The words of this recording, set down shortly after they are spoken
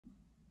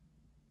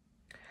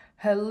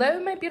Hello,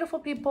 my beautiful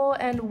people,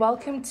 and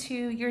welcome to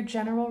your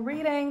general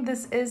reading.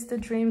 This is the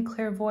Dream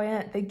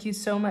Clairvoyant. Thank you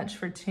so much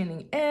for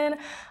tuning in.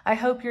 I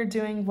hope you're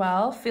doing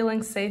well,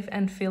 feeling safe,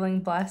 and feeling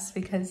blessed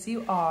because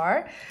you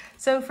are.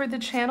 So for the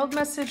channeled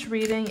message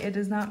reading, it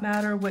does not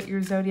matter what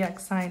your zodiac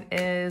sign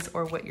is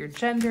or what your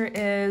gender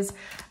is.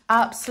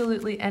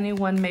 Absolutely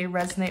anyone may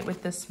resonate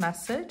with this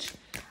message.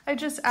 I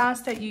just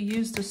ask that you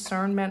use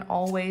discernment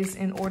always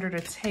in order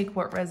to take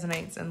what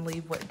resonates and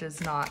leave what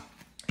does not.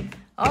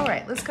 All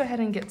right, let's go ahead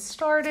and get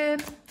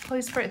started.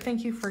 Holy Spirit,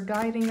 thank you for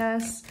guiding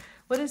us.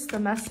 What is the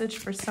message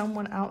for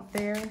someone out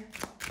there?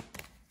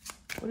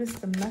 What is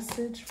the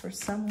message for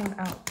someone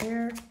out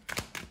there?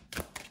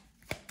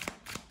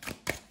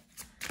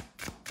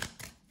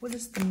 What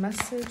is the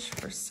message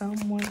for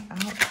someone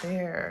out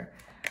there?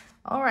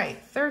 All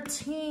right,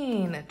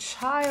 13,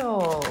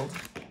 child.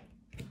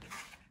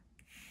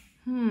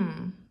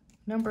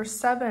 Number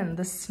 7,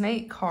 the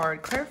snake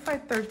card. Clarify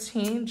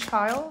 13,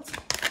 child.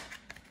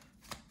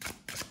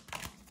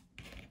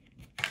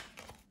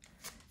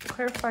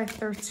 Clarify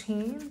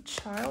 13,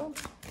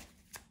 child.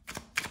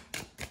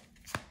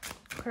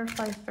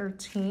 Clarify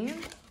 13,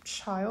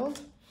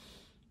 child.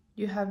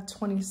 You have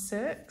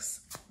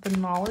 26, the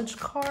knowledge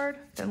card.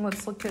 Then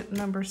let's look at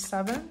number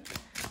 7.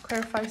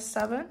 Clarify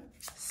 7,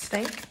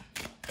 snake.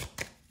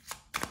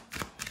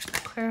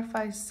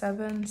 Clarify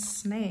 7,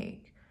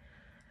 snake.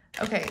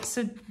 Okay,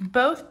 so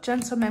both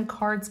gentleman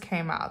cards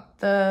came out.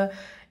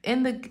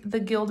 In the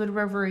Gilded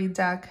Reverie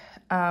deck,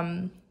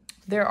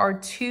 there are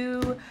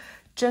 2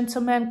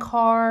 gentleman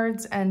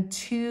cards and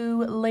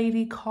 2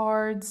 lady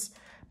cards,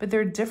 but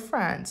they're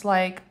different.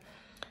 Like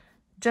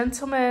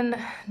gentleman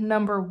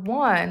number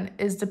 1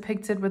 is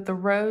depicted with the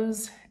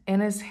rose in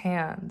his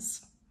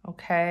hands,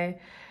 okay?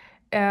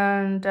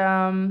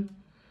 And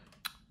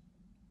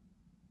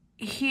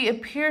he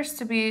appears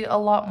to be a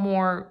lot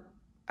more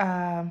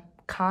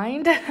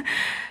kind,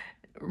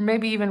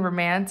 maybe even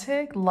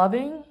romantic,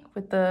 loving,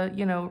 with the,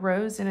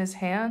 rose in his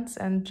hands.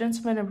 And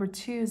gentleman number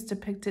 2 is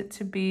depicted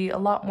to be a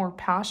lot more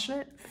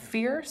passionate,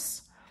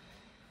 fierce.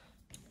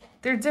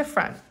 They're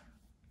different.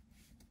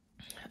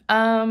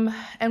 And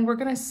we're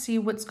going to see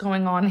what's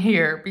going on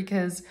here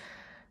because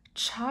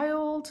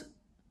child,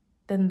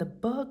 then the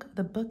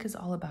book is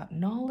all about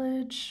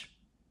knowledge.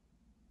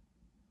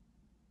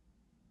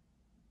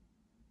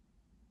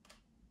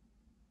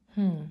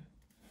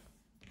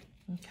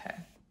 Okay.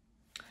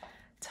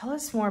 Tell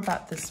us more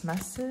about this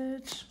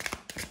message.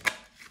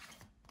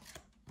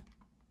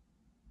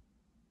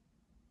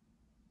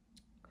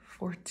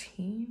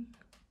 14.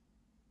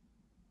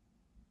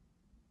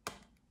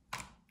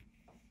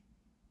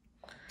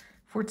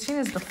 14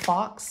 is the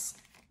fox.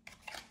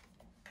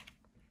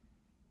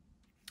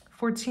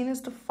 14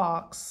 is the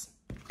fox,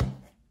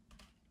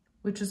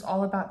 which is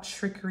all about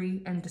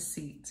trickery and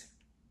deceit.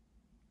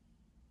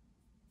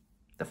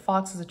 The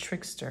fox is a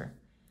trickster.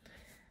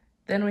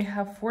 Then we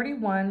have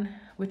 41,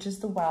 which is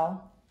the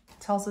well.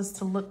 It tells us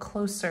to look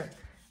closer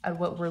at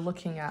what we're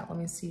looking at. Let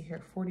me see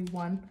here,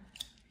 41.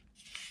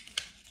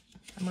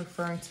 I'm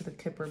referring to the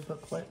Kipper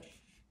booklet.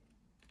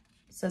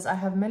 It says, I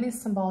have many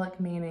symbolic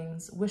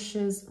meanings,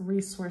 wishes,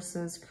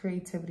 resources,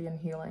 creativity, and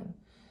healing.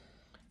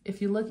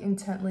 If you look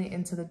intently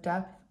into the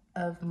depth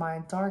of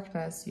my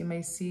darkness, you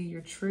may see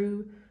your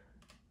true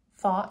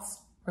thoughts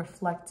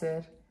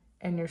reflected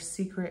and your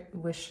secret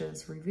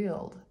wishes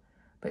revealed.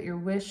 But your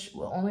wish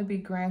will only be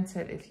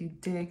granted if you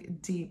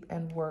dig deep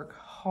and work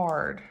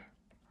hard.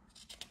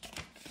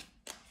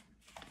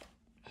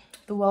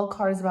 The well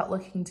card is about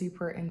looking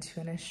deeper into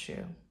an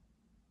issue.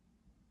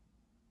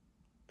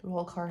 The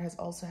well card has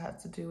also had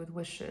to do with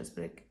wishes,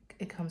 but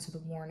it comes with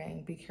a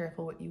warning. Be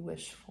careful what you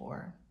wish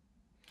for.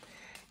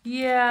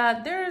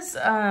 Yeah, there's,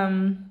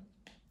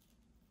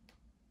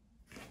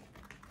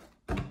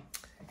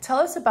 tell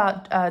us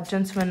about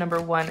gentleman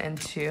number 1 and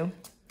 2.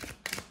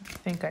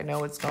 I think I know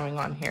what's going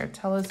on here.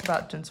 Tell us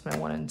about gentleman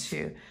 1 and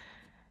 2.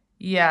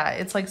 Yeah,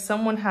 it's like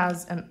someone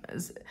has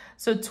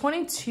so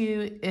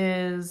 22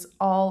 is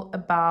all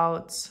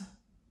about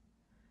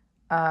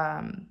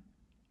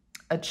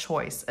a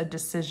choice, a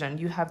decision.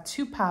 You have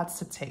 2 paths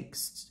to take,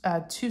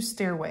 2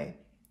 stairway,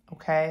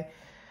 okay,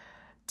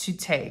 to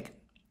take.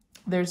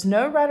 There's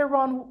no right or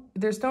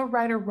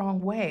wrong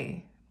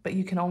way, but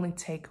you can only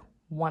take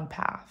one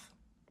path.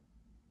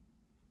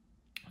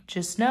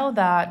 Just know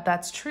that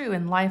that's true.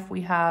 In life,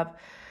 we have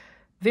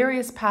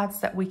various paths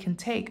that we can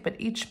take, but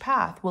each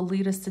path will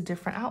lead us to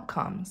different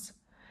outcomes.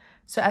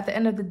 So at the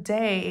end of the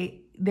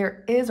day,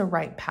 there is a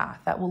right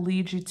path that will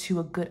lead you to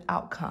a good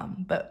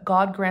outcome, but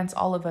God grants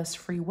all of us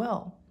free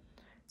will.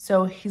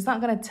 So he's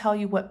not going to tell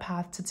you what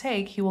path to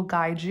take. He will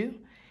guide you.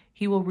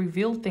 He will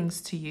reveal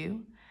things to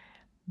you,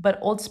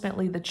 but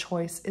ultimately the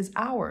choice is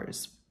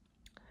ours.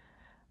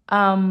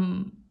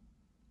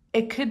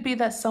 It could be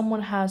that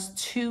someone has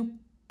 2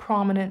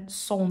 prominent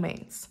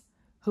soulmates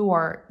who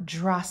are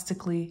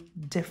drastically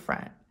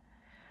different.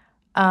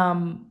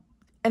 And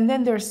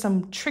then there's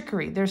some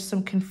trickery. There's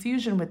some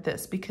confusion with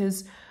this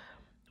because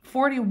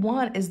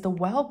 41 is the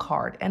well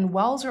card, and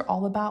wells are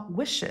all about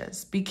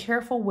wishes. Be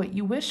careful what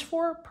you wish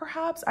for,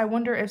 perhaps. I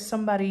wonder if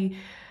somebody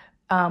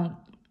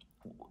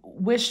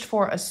wished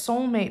for a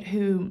soulmate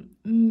who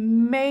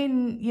may,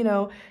 you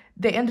know,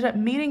 they ended up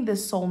meeting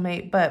this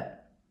soulmate,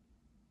 but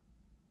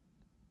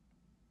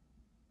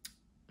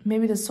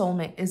maybe the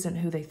soulmate isn't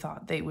who they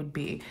thought they would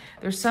be.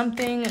 There's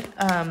something,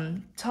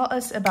 tell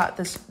us about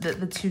this,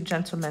 the two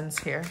gentlemen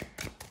here,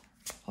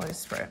 Holy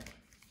Spirit.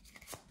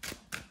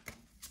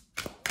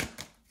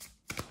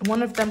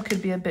 One of them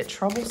could be a bit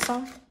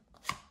troublesome.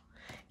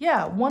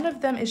 Yeah, one of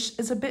them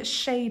is a bit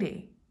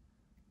shady.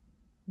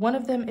 One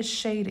of them is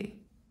shady.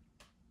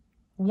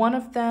 One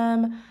of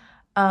them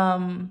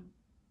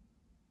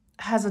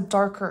has a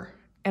darker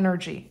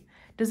energy.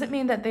 Doesn't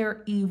mean that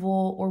they're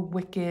evil or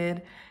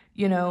wicked,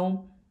 you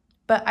know,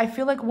 but I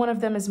feel like one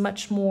of them is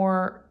much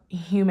more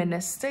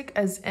humanistic,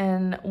 as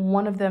in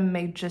one of them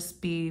may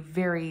just be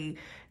very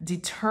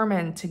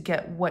determined to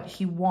get what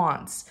he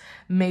wants,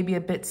 maybe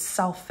a bit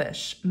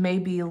selfish,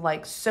 maybe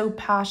like so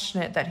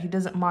passionate that he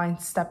doesn't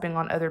mind stepping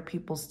on other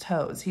people's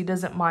toes. He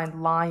doesn't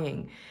mind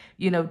lying,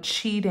 you know,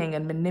 cheating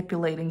and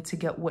manipulating to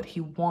get what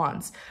he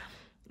wants.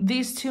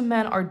 These two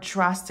men are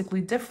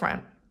drastically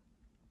different.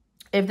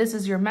 If this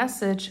is your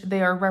message,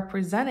 they are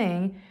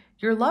representing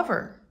your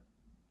lover.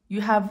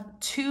 You have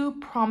two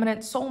prominent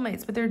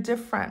soulmates, but they're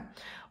different.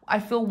 I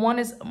feel one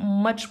is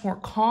much more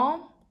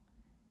calm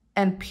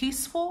and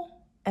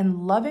peaceful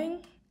and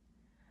loving.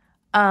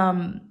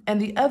 And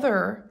the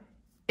other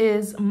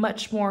is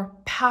much more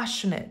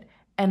passionate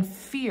and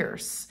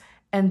fierce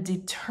and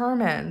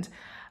determined.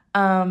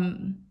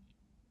 I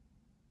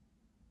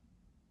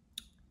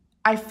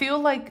feel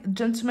like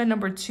gentleman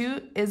number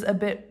 2 is a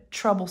bit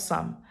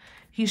troublesome.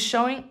 He's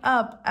showing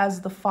up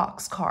as the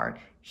fox card.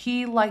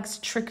 He likes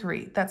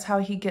trickery. That's how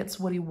he gets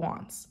what he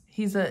wants.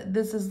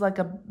 This is like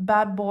a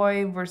bad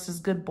boy versus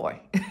good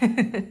boy.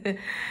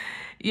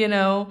 You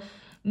know,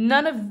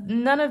 none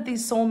of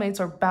these soulmates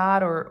are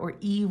bad or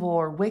evil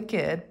or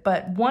wicked,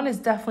 but one is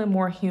definitely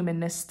more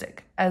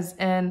humanistic, as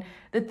in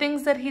the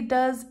things that he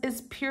does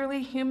is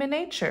purely human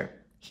nature.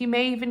 He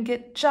may even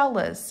get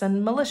jealous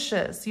and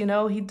malicious, you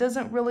know, he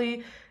doesn't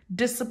really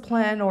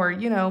discipline, or,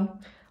 you know,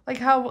 like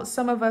how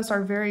some of us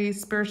are very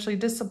spiritually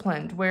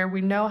disciplined, where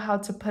we know how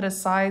to put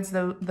aside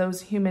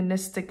those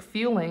humanistic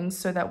feelings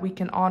so that we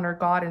can honor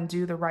God and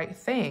do the right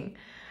thing.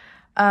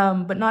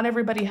 But not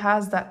everybody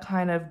has that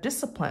kind of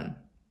discipline.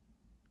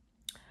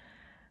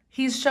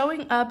 He's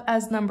showing up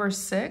as number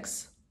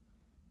 6,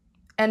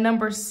 and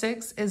number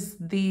 6 is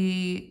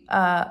the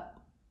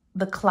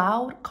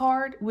cloud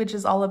card, which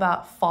is all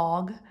about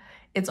fog.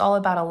 It's all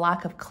about a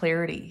lack of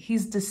clarity.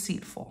 He's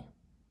deceitful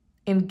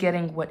in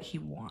getting what he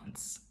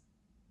wants.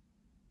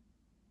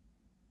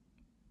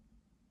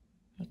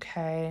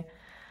 Okay.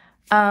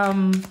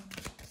 And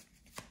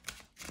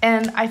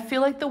I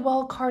feel like the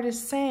well card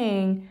is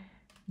saying,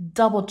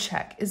 double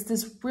check. Is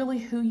this really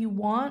who you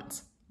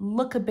want?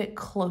 Look a bit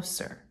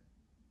closer.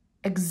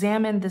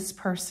 Examine this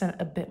person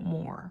a bit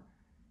more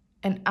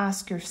and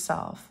ask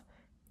yourself,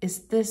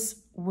 is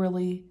this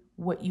really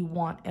what you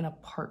want in a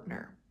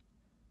partner?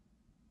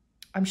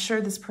 I'm sure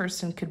this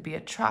person could be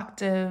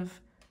attractive,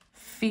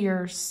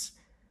 fierce,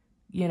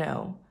 you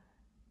know,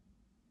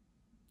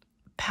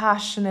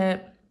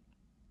 passionate,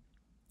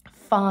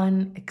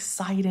 fun,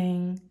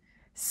 exciting,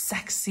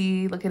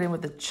 sexy. Look at him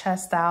with the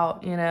chest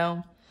out, you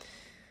know.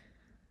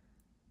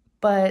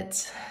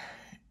 But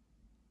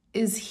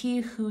is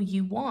he who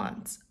you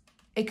want?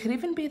 It could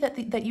even be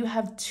that you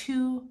have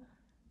 2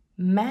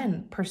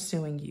 men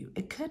pursuing you.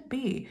 It could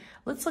be.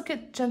 Let's look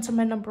at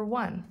gentleman number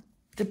 1,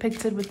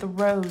 depicted with the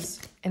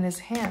rose in his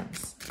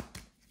hands.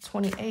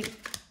 28.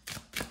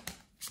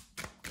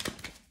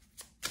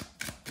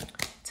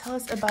 Tell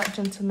us about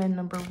gentleman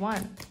number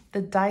 1.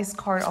 The dice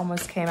card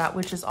almost came out,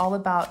 which is all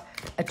about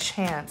a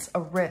chance, a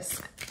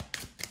risk.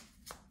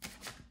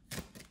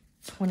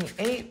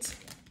 28.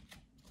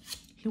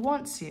 He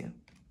wants you.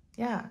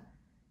 Yeah.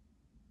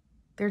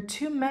 There are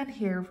 2 men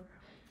here.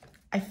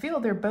 I feel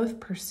they're both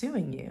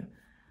pursuing you.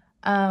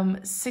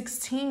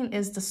 16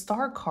 is the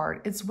star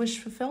card. It's wish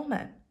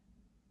fulfillment.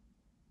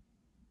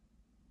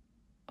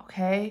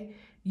 Okay.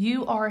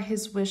 You are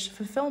his wish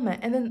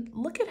fulfillment. And then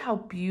look at how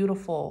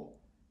beautiful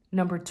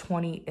number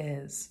 20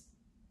 is.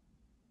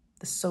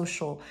 The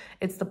social.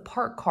 It's the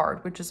park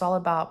card, which is all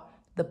about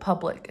the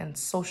public and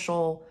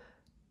social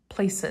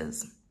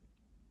places.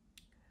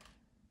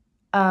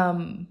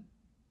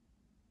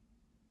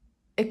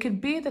 It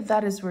could be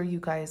that is where you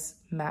guys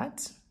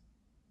met.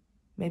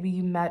 Maybe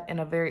you met in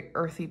a very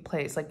earthy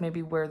place, like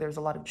maybe where there's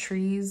a lot of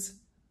trees,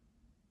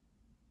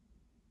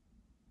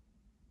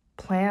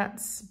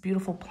 plants,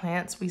 beautiful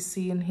plants we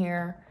see in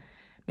here.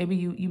 Maybe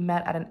you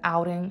met at an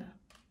outing.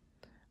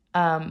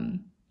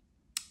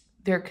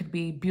 There could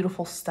be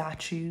beautiful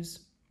statues,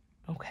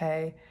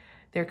 okay?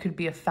 There could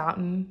be a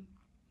fountain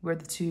where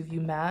the 2 of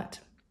you met.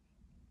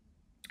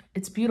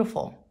 It's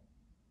beautiful.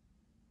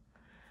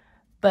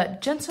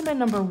 But gentleman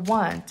number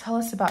 1, tell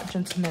us about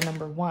gentleman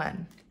number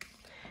 1,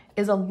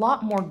 is a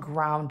lot more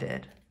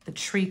grounded, the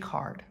tree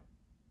card.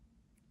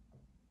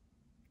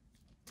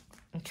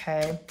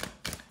 Okay.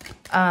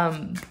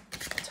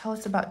 Tell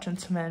us about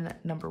gentleman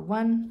number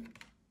 1.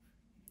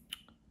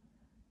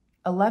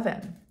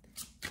 11.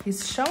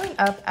 He's showing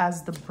up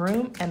as the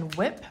broom and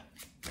whip.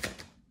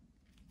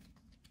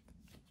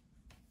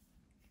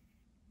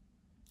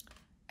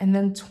 And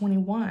then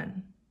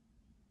 21.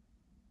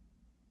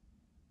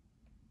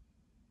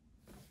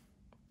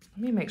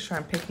 Let me make sure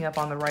I'm picking up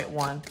on the right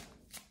one.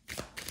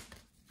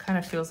 Kind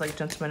of feels like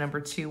gentleman number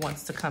 2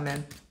 wants to come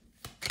in.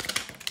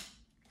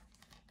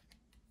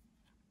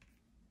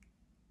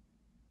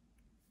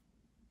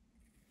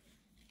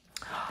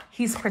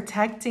 He's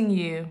protecting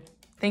you.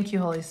 Thank you,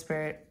 Holy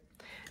Spirit.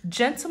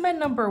 Gentleman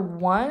number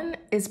 1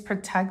 is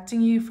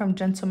protecting you from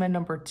gentleman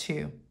number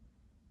 2.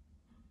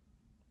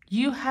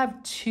 You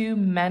have 2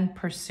 men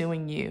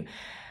pursuing you.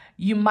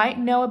 You might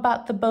know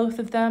about the both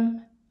of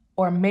them,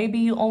 or maybe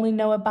you only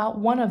know about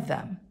one of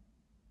them,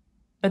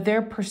 but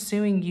they're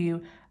pursuing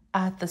you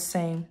at the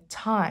same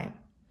time.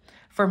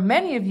 For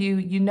many of you,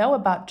 you know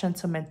about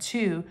gentleman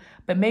 2,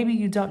 but maybe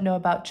you don't know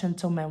about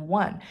gentleman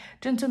 1.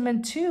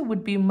 Gentleman 2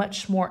 would be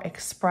much more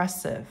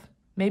expressive,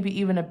 maybe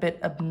even a bit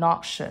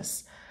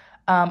obnoxious.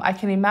 I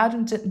can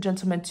imagine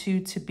gentleman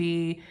 2 to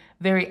be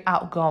very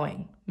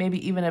outgoing,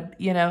 maybe even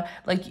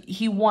like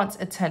he wants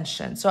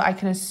attention. So I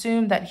can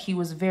assume that he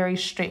was very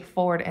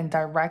straightforward and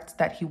direct,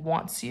 that he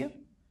wants you.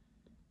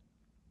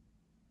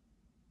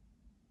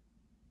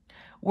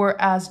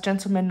 Whereas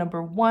gentleman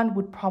number 1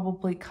 would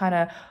probably kind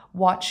of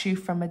watch you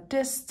from a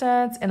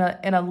distance in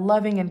a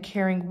loving and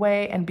caring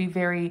way and be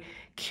very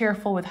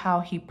careful with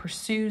how he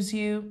pursues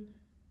you.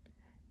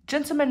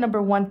 Gentleman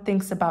number 1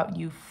 thinks about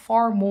you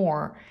far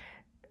more.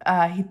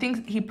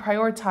 He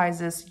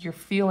prioritizes your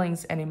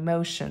feelings and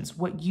emotions,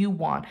 what you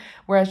want.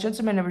 Whereas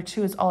gentleman number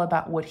 2 is all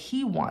about what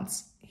he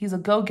wants. He's a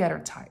go-getter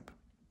type.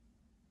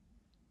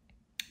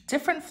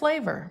 Different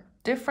flavor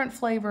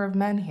of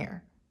men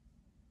here.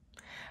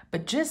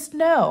 But just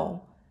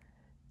know,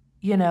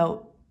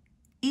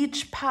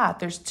 each path,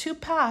 there's 2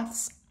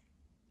 paths.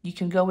 You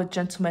can go with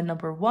gentleman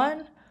number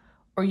 1,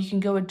 or you can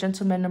go with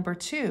gentleman number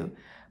 2.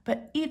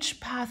 But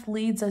each path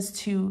leads us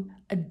to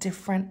a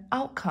different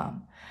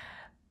outcome.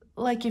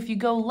 Like if you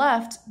go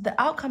left, the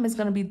outcome is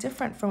going to be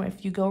different from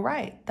if you go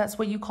right. That's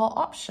what you call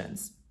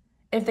options.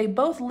 If they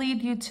both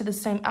lead you to the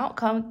same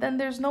outcome, then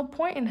there's no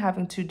point in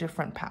having 2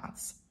 different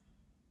paths.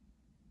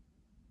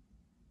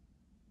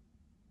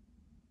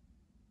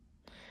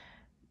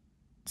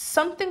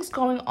 Something's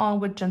going on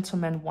with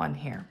gentleman 1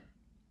 here,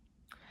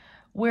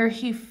 where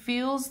he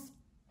feels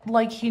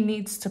like he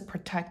needs to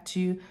protect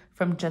you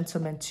from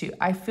gentleman 2.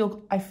 I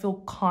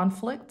feel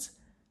conflict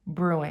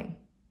brewing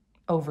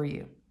over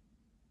you,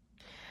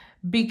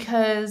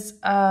 because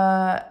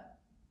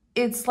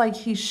it's like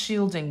he's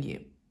shielding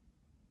you.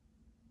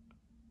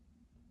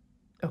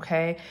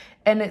 Okay,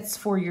 and it's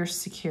for your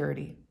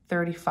security.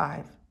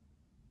 35,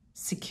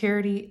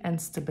 security and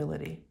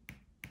stability.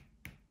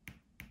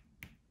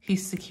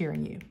 He's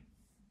securing you.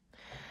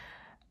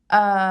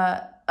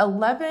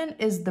 11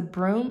 is the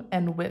broom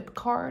and whip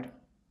card.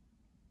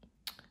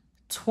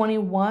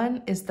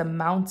 21 is the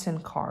mountain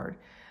card,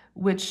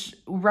 which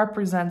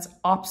represents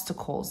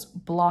obstacles,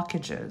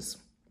 blockages.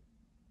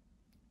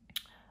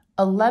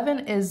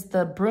 11 is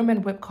the broom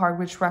and whip card,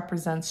 which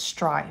represents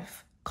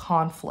strife,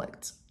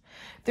 conflict.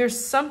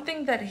 There's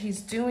something that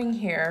he's doing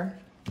here,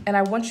 and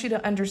I want you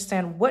to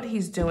understand what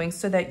he's doing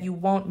so that you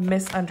won't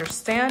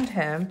misunderstand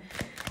him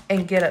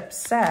and get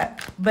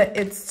upset, but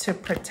it's to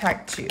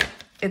protect you.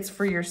 It's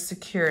for your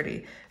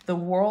security. The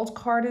World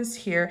card is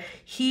here.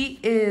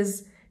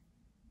 It's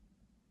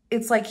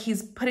like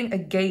he's putting a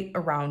gate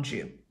around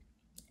you.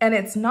 And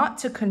it's not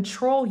to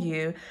control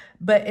you,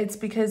 but it's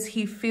because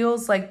he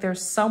feels like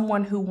there's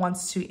someone who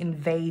wants to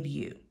invade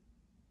you.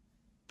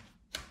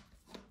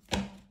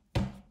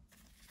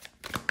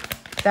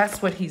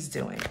 That's what he's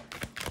doing.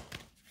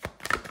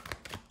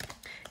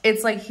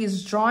 It's like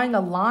he's drawing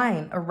a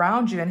line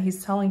around you and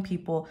he's telling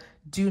people,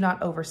 do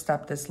not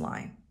overstep this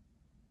line.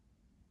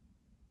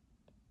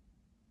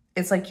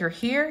 It's like you're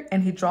here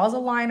and he draws a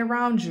line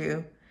around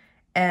you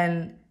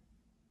and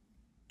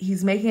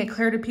he's making it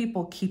clear to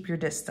people, keep your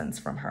distance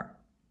from her.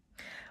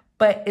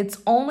 But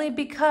it's only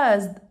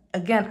because,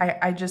 again,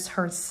 I just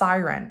heard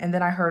siren and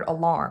then I heard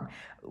alarm.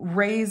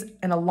 Raise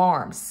an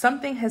alarm.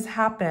 Something has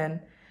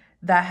happened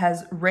that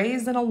has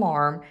raised an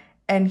alarm,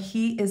 and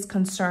he is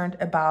concerned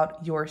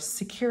about your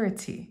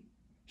security.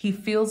 He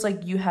feels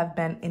like you have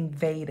been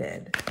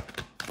invaded.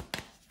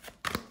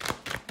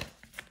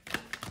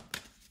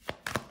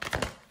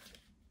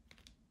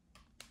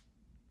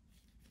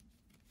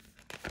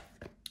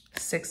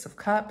 Six of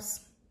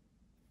Cups.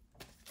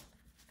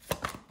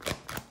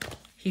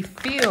 He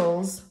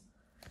feels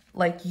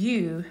like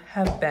you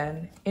have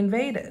been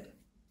invaded.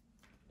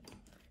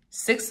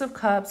 Six of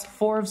Cups,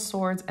 Four of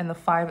Swords, and the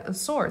Five of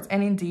Swords.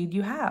 And indeed,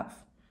 you have.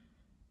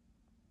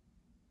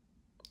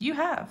 You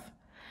have.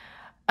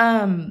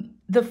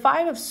 The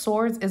Five of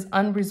Swords is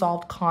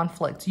unresolved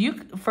conflict.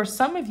 For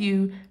some of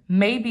you,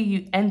 maybe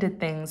you ended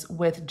things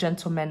with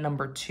gentleman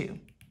number 2.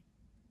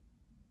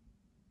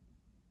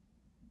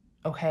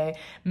 Okay.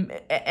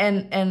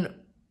 And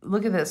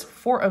look at this.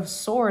 Four of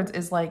Swords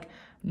is like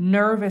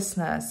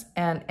nervousness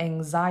and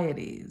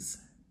anxieties.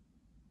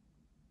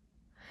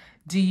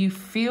 Do you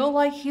feel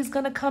like he's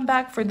going to come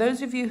back? For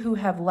those of you who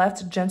have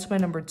left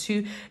gentleman number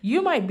 2,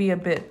 you might be a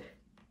bit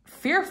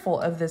fearful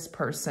of this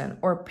person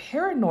or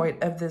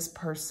paranoid of this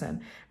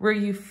person, where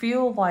you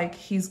feel like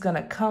he's going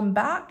to come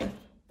back.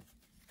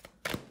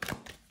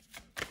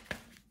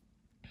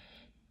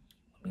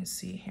 Let me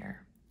see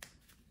here.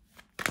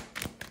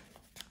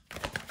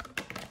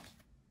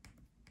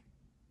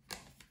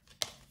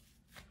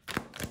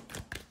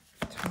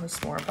 Tell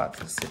us more about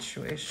the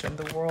situation.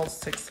 The World,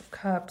 Six of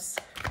Cups.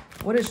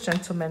 What is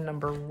gentleman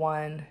number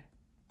 1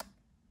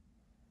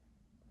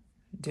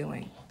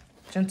 doing?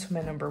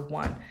 Gentleman number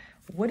 1.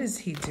 What is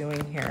he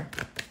doing here?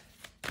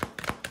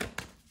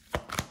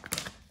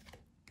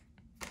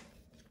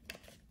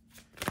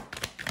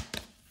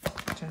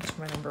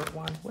 Gentleman number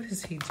 1. What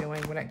is he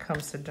doing when it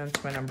comes to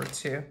gentleman number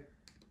 2?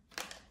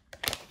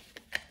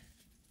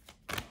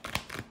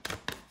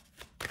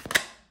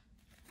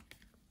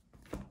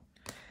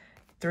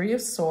 Three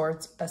of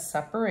Swords, a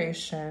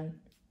separation,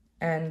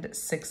 and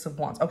Six of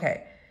Wands.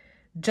 Okay.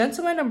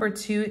 Gentleman number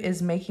 2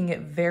 is making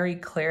it very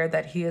clear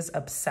that he is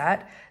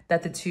upset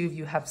that the two of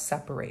you have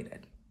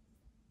separated.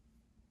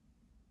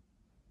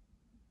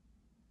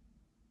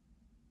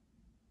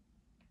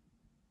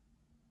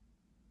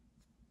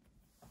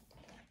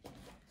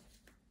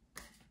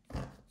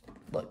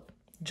 Look,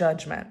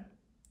 Judgment.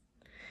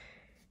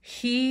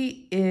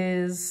 He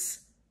is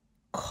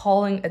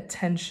calling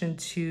attention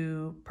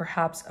to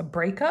perhaps a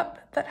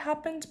breakup that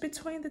happened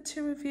between the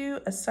two of you,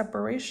 a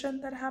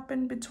separation that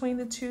happened between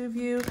the two of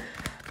you.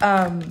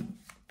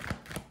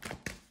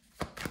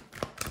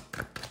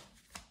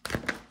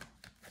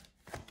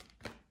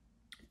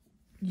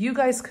 You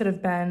guys could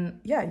have been,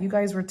 yeah, you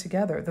guys were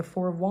together, the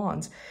Four of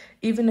Wands,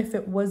 even if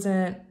it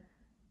wasn't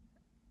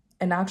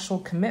an actual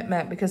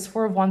commitment, because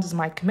Four of Wands is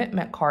my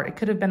commitment card. It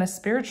could have been a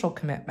spiritual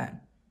commitment.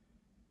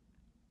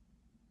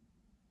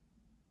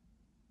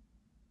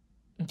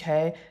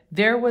 Okay,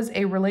 there was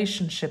a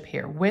relationship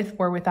here. With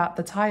or without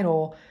the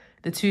title,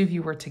 the two of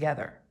you were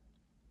together.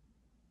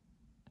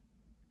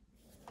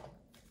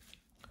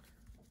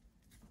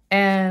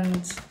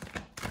 And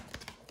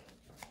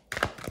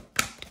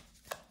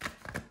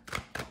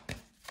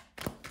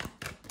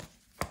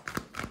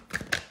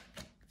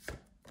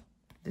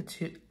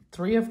the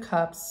Three of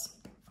Cups.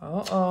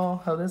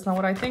 Hope this is not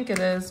what I think it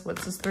is.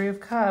 What's this Three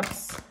of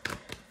Cups?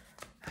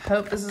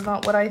 Hope this is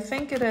not what I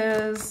think it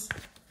is.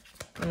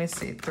 Let me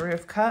see. Three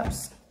of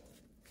Cups.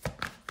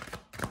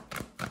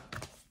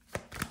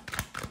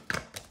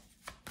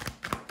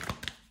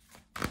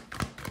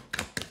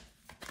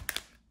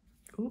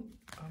 Ooh,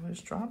 I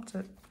almost dropped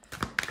it.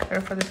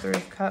 Clarify the Three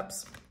of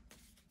Cups.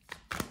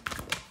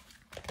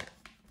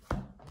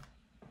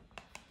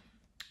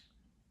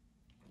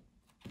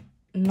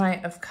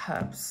 Knight of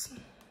Cups.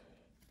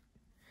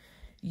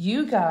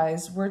 You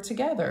guys were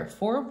together.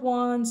 Four of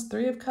Wands,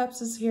 Three of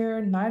Cups is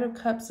here, Knight of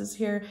Cups is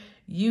here.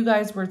 You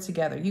guys were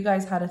together. You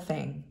guys had a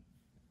thing,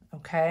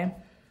 okay?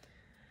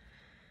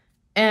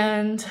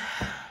 And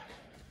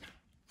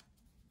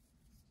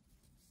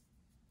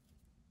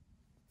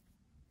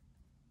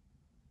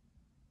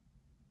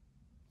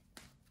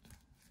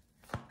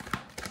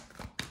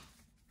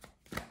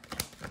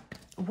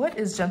what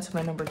is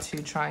gentleman number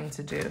 2 trying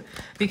to do?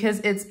 Because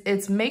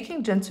it's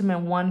making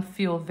gentleman 1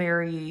 feel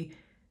very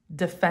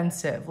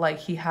defensive, like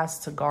he has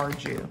to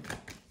guard you.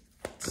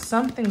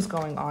 Something's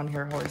going on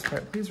here, Holy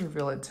Spirit. Please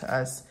reveal it to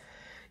us.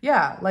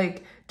 Yeah,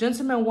 like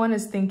gentleman 1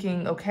 is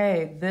thinking,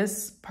 okay,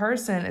 this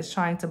person is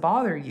trying to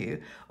bother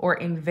you or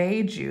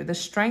invade you. The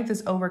strength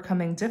is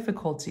overcoming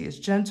difficulties.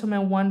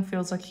 Gentleman 1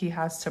 feels like he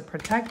has to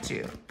protect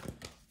you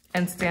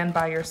and stand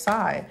by your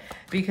side,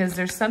 because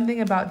there's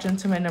something about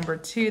gentleman number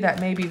 2 that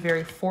may be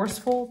very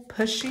forceful,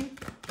 pushy.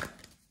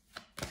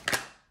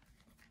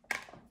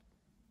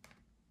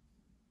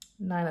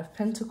 Nine of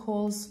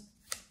Pentacles.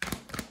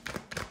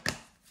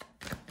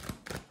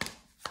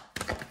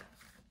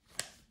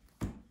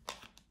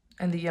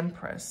 And the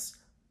Empress.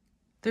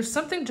 There's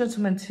something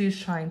gentleman 2 is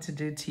trying to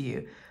do to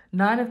you.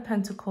 Nine of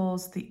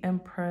Pentacles, the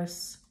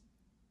Empress.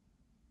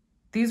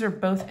 These are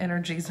both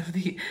energies of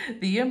the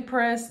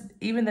Empress.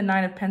 Even the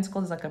Nine of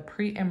Pentacles is like a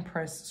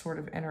pre-Empress sort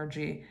of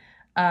energy.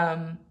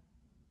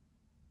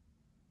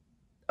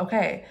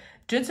 Okay,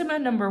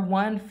 gentleman number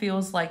 1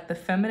 feels like the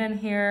feminine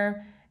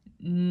here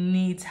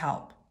needs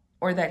help,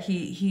 or that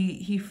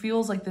he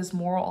feels like this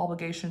moral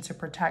obligation to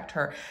protect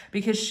her,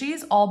 because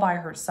she's all by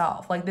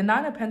herself. Like the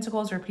Nine of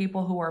Pentacles are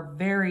people who are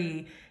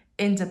very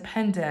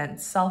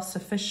independent,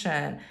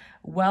 self-sufficient,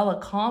 well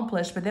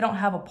accomplished, but they don't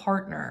have a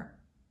partner.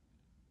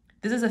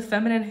 This is a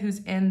feminine who's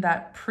in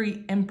that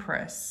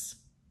pre-Empress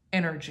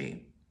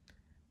energy.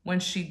 When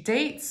she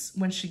dates,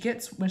 when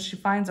she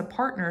finds a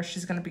partner,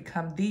 she's going to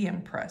become the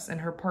Empress,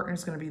 and her partner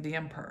is going to be the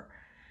Emperor.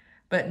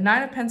 But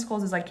Nine of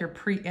Pentacles is like your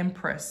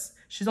pre-Empress.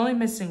 She's only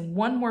missing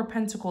one more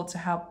pentacle to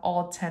have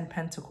all 10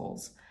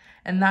 pentacles.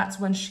 And that's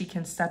when she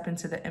can step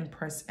into the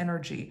Empress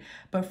energy.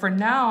 But for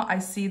now, I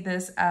see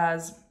this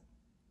as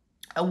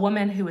a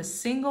woman who is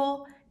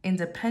single,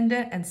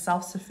 independent, and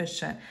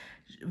self-sufficient,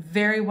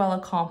 very well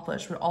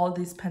accomplished with all of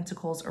these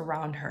pentacles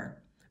around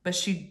her. But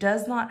she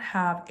does not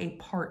have a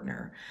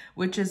partner,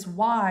 which is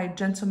why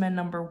gentleman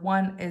number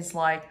 1 is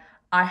like,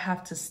 I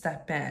have to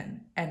step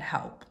in and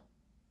help.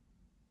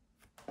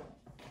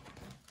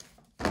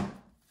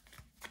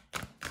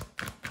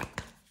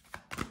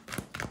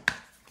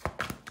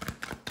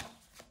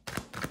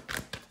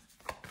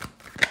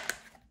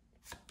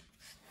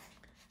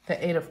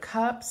 The 8 of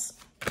Cups.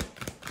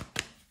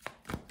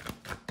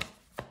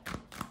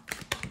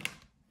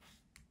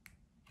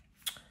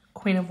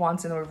 Queen of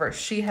Wands in the reverse.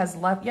 She has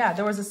left, yeah,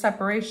 there was a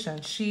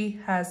separation.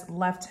 She has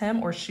left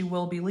him, or she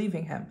will be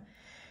leaving him.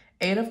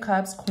 8 of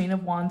Cups, Queen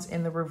of Wands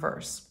in the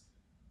reverse.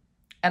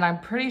 And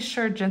I'm pretty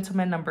sure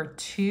gentleman number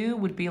 2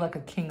 would be like a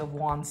King of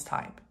Wands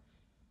type.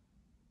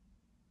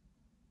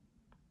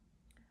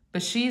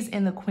 But she's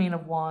in the Queen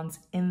of Wands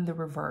in the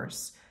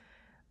reverse.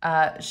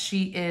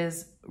 She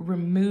is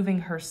removing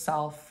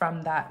herself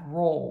from that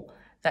role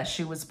that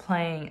she was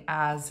playing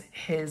as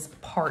his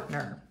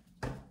partner.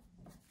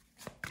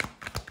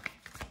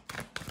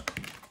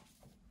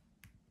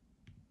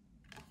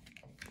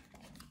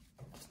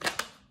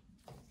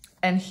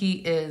 And he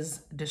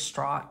is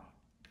distraught.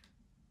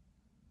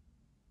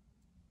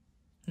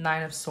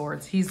 9 of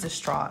Swords, he's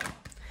distraught.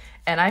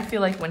 And I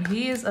feel like when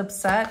he is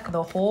upset,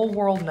 the whole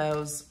world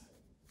knows.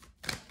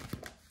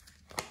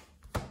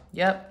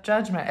 Yep,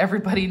 judgment.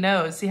 Everybody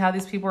knows. See how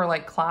these people are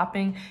like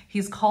clapping?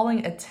 He's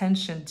calling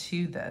attention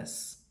to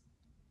this.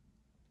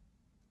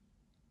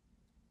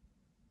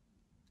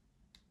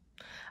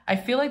 I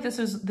feel like this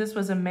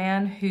was a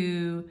man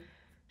who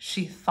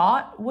she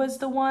thought was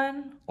the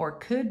one or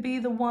could be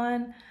the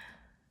one,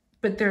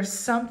 but there's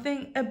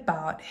something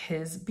about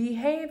his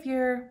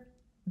behavior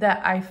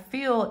that I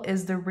feel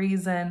is the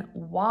reason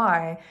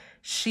why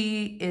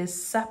she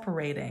is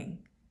separating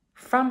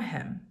from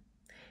him.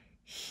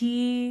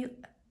 He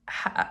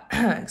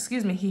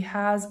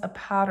has a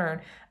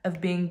pattern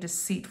of being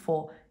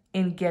deceitful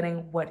in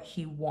getting what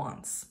he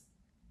wants.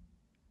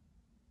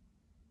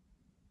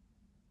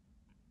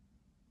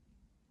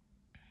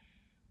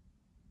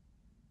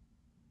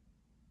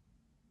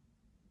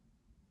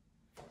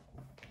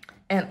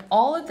 And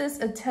all of this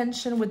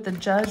attention with the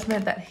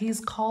judgment that he's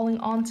calling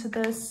onto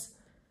this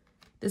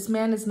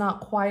man is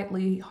not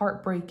quietly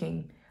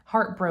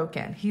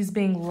heartbroken. He's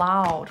being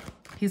loud.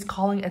 He's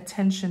calling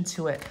attention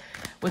to it.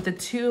 With the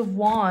 2 of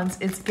Wands,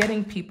 it's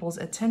getting people's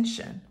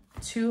attention.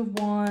 2 of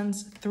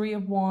Wands, 3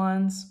 of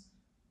Wands.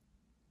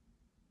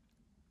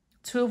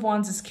 2 of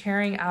Wands is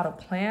carrying out a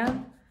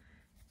plan.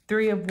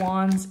 3 of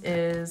Wands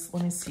is,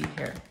 let me see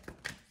here.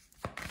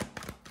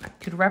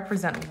 Could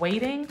represent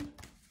waiting.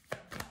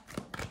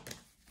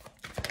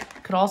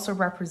 Could also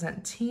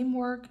represent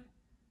teamwork.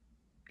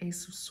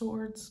 Ace of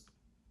Swords.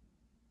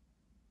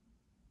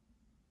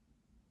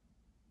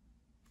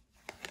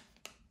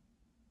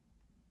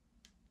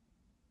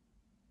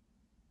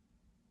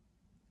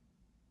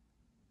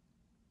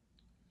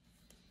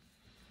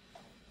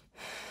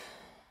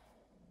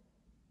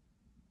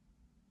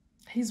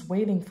 He's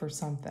waiting for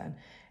something.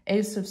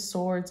 Ace of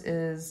Swords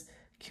is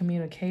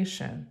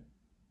communication.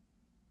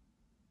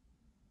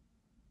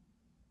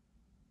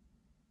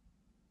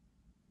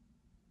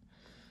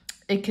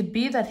 It could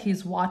be that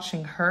he's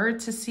watching her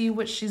to see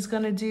what she's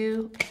going to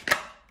do.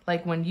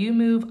 Like when you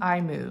move,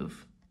 I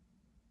move.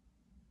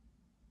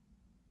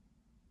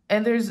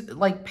 And there's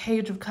like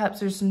Page of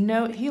Cups.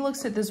 He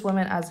looks at this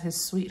woman as his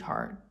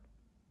sweetheart.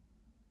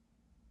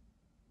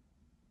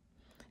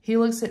 He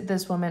looks at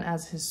this woman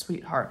as his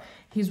sweetheart.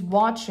 He's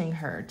watching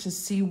her to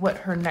see what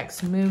her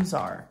next moves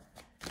are.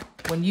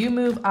 When you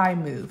move, I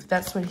move.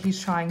 That's what he's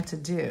trying to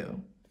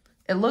do.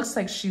 It looks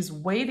like she's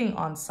waiting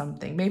on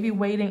something, maybe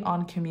waiting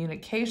on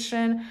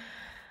communication,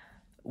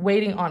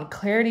 waiting on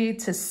clarity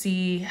to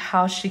see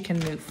how she can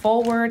move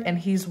forward. And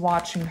he's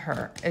watching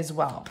her as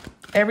well.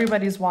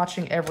 Everybody's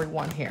watching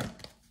everyone here.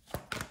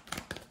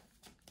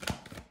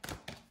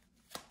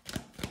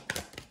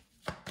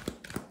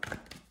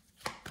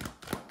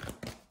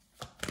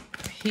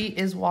 He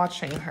is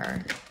watching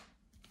her.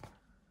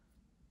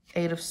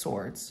 8 of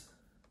Swords.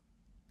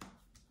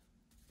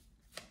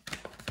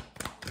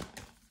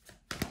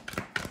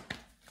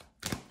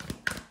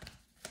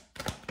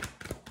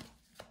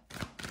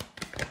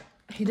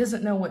 He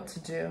doesn't know what to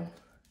do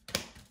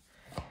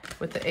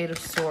with the 8 of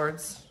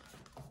Swords.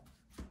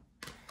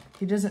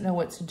 He doesn't know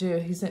what to do.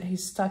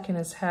 He's stuck in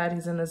his head.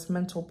 He's in this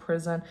mental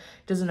prison.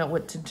 He doesn't know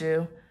what to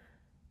do.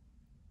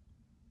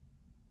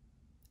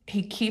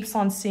 He keeps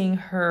on seeing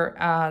her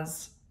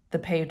as the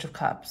Page of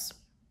Cups.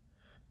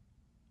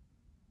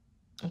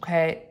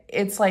 Okay?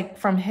 It's like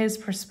from his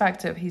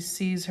perspective, he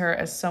sees her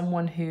as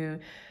someone who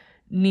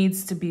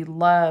needs to be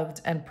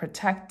loved and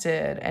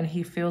protected, and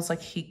he feels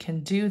like he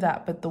can do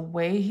that. But the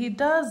way he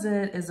does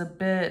it is a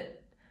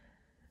bit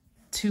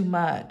too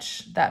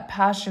much. That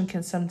passion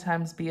can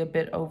sometimes be a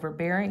bit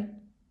overbearing.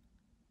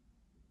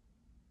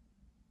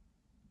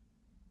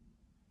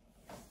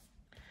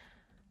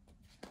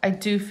 I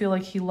do feel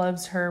like he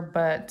loves her,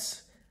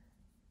 but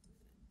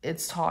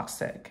it's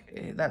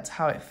toxic. That's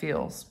how it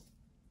feels.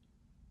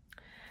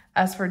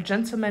 As for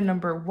gentleman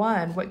number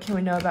 1, what can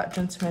we know about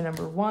gentleman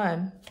number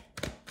 1?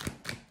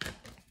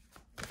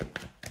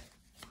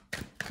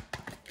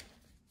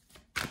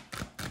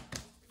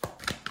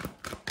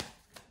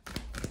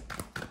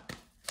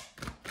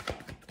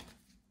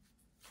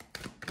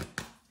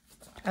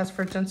 As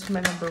for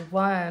gentleman number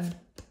 1,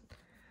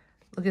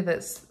 look at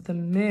this, the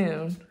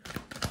moon,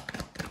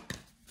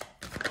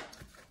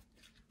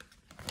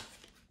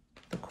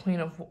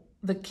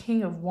 the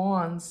king of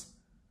wands.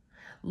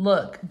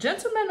 Look,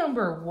 gentleman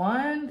number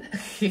 1,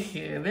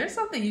 there's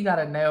something you got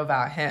to know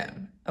about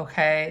him,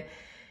 okay?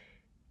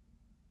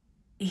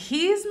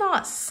 He's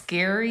not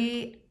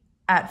scary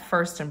at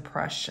first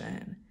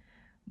impression,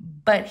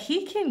 but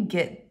he can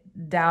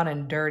get down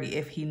and dirty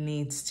if he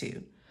needs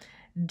to.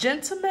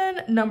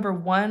 Gentleman number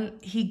 1,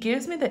 he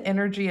gives me the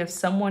energy of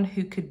someone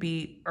who could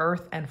be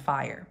earth and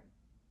fire.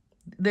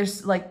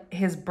 There's like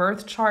his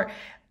birth chart,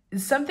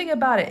 something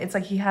about it. It's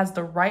like he has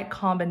the right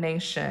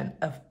combination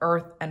of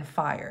earth and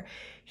fire.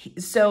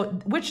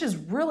 Which is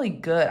really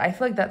good. I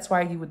feel like that's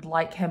why you would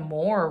like him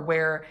more,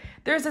 where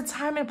there's a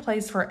time and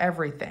place for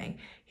everything.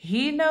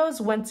 He knows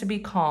when to be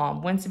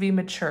calm, when to be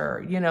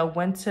mature, you know,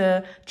 when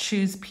to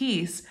choose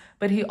peace,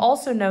 but he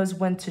also knows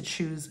when to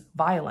choose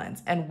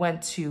violence and when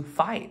to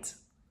fight.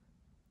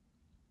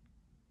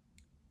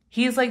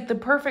 He's like the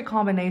perfect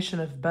combination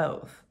of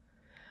both.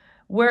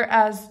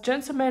 Whereas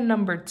gentleman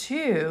number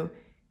 2,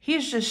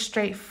 he's just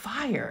straight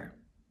fire.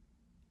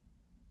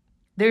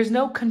 There's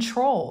no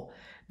control.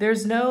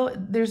 There's no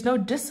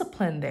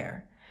discipline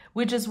there,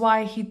 which is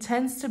why he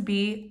tends to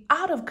be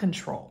out of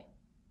control.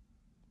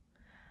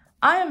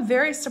 I am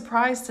very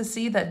surprised to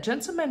see that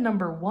gentleman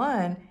number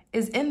 1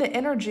 is in the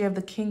energy of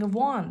the King of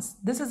Wands.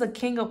 This is a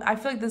king of, I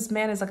feel like this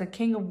man is like a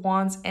King of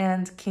Wands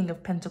and King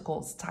of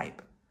Pentacles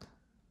type.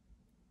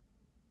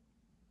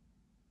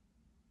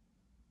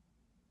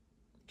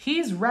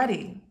 He's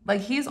ready,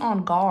 like he's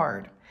on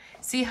guard.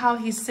 See how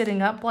he's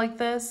sitting up like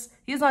this?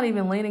 He's not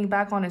even leaning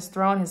back on his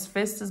throne. His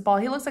fist is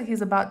balled. He looks like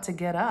he's about to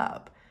get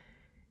up.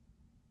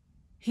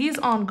 He's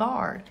on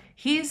guard.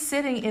 He's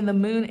sitting in the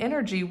moon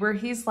energy where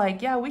he's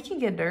like, yeah, we can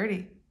get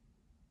dirty.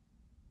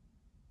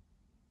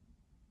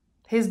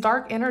 His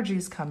dark energy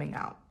is coming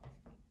out.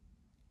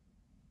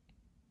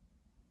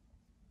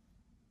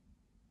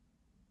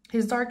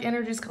 His dark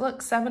energies,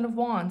 look, 7 of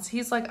Wands.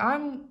 He's like,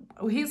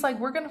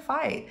 we're going to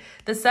fight.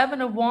 The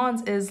 7 of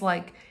Wands is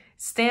like,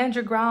 stand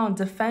your ground,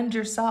 defend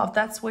yourself.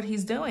 That's what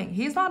he's doing.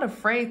 He's not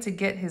afraid to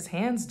get his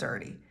hands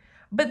dirty,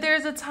 but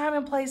there's a time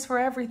and place for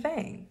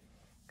everything.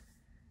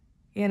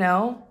 You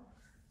know,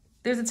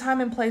 there's a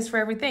time and place for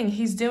everything.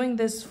 He's doing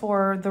this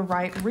for the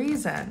right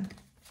reason.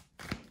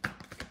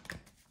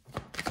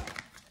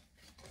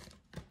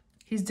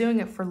 He's doing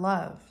it for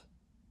love.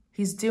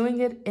 He's doing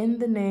it in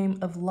the name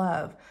of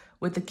love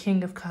with the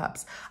King of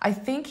Cups. I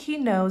think he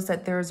knows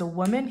that there is a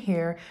woman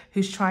here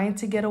who's trying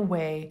to get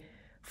away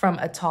from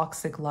a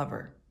toxic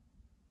lover,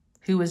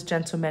 who is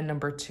gentleman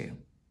number 2.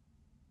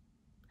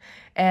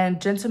 And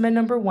gentleman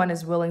number 1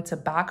 is willing to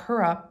back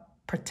her up,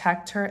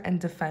 protect her and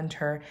defend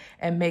her,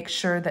 and make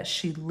sure that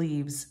she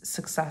leaves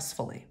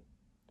successfully.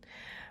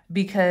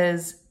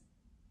 Because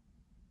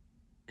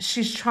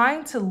she's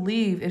trying to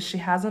leave, if she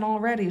hasn't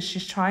already,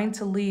 she's trying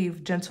to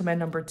leave gentleman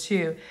number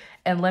 2.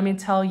 And let me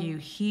tell you,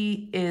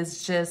 he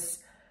is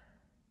just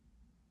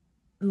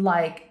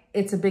like,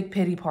 it's a big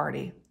pity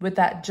party. With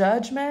that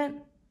judgment,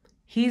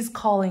 he's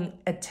calling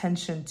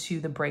attention to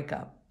the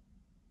breakup.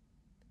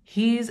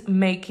 He's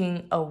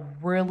making a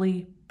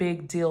really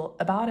big deal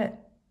about it.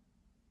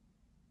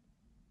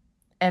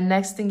 And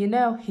next thing you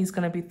know, he's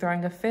going to be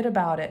throwing a fit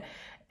about it.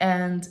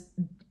 And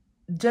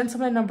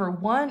gentleman number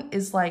 1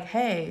 is like,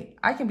 hey,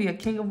 I can be a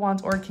King of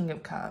Wands or a King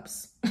of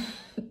Cups.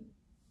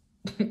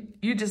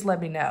 You just let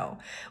me know.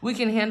 We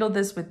can handle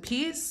this with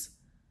peace,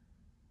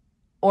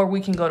 or we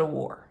can go to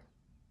war.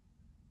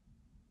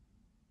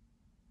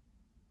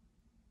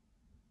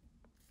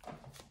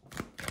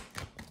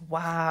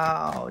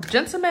 Wow.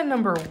 Gentleman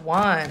number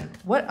 1.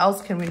 What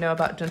else can we know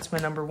about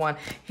gentleman number 1?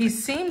 He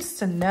seems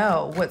to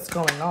know what's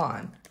going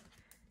on.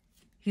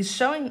 He's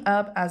showing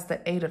up as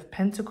the 8 of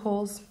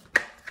Pentacles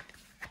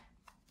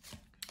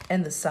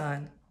and the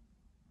Sun.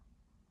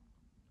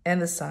 And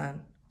the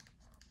Sun.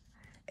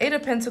 8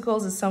 of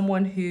Pentacles is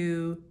someone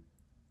who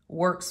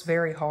works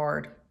very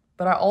hard,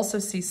 but I also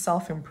see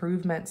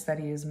self-improvements that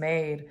he has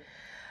made.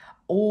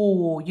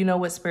 Oh, you know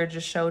what Spirit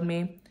just showed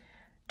me?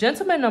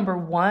 Gentleman number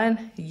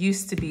 1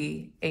 used to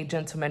be a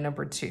gentleman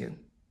number 2.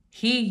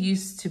 He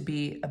used to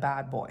be a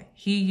bad boy.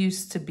 He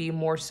used to be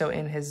more so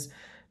in his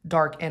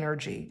dark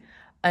energy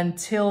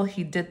until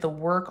he did the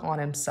work on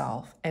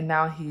himself. And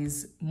now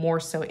he's more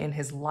so in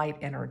his light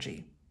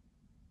energy.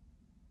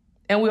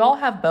 And we all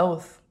have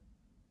both.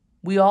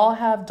 We all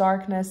have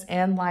darkness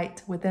and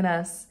light within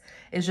us.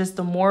 It's just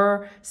the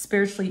more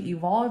spiritually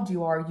evolved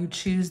you are, you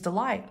choose the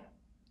light.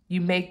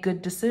 You make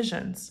good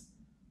decisions.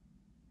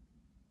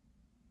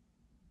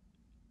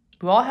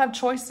 We all have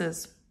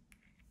choices.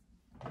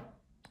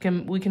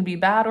 We can be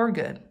bad or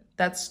good.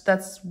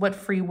 That's what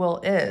free will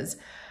is.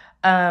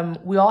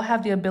 We all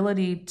have the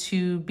ability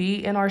to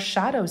be in our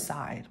shadow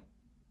side,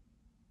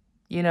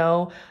 you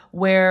know,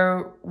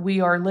 where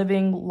we are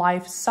living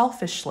life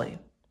selfishly.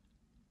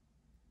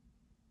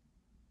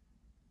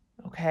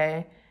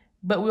 Okay.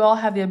 But we all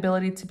have the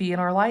ability to be in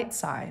our light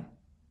side.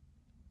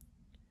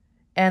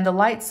 And the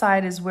light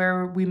side is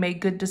where we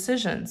make good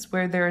decisions,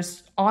 where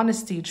there's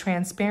honesty,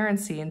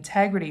 transparency,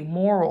 integrity,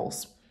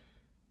 morals,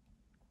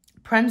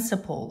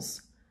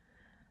 principles.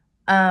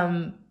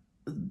 Gentleman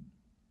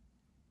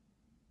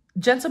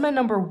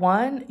number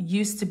one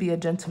used to be a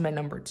gentleman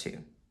number two.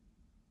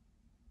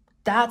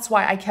 That's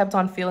why I kept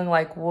on feeling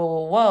like,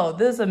 whoa,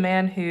 this is a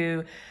man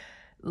who,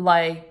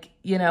 like,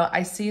 you know,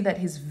 I see that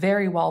he's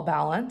very well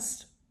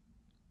balanced.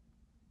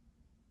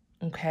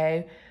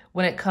 Okay.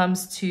 When it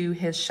comes to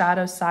his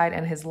shadow side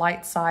and his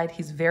light side,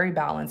 he's very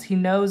balanced. He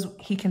knows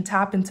he can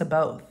tap into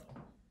both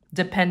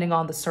depending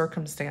on the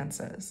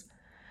circumstances.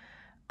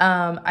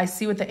 I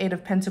see with the Eight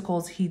of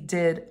Pentacles, he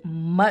did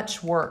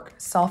much work,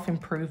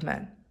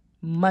 self-improvement,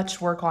 much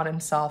work on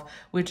himself,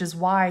 which is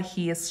why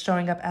he is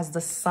showing up as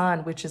the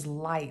sun, which is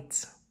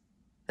light.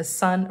 The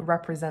sun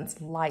represents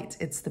light.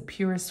 It's the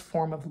purest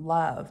form of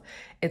love.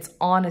 It's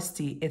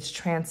honesty. It's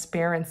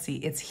transparency.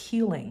 It's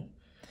healing.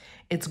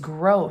 It's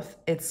growth.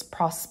 It's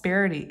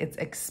prosperity. It's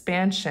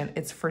expansion.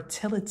 It's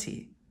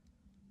fertility.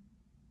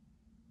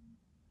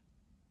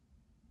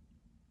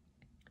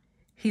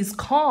 He's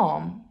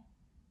calm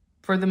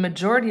for the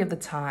majority of the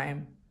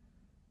time,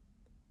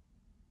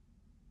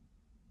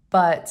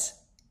 but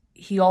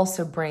he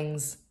also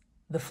brings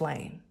the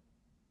flame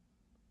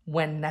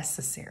when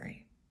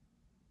necessary.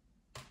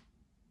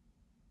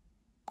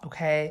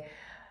 Okay?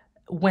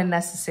 When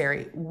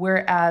necessary.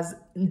 Whereas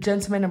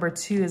gentleman number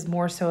two is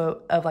more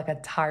so of like a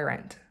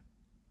tyrant.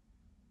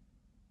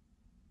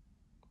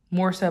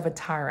 More so of a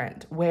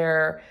tyrant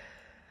where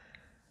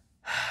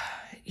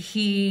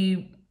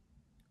he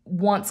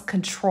wants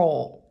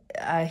control.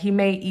 He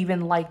may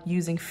even like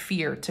using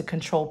fear to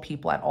control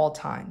people at all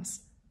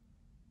times.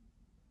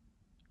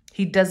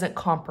 He doesn't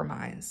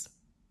compromise.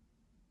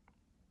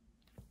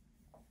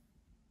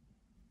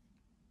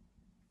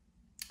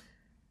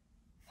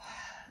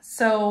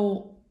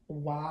 So,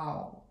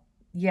 wow.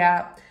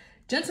 Yeah.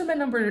 Gentleman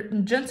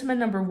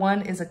number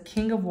one is a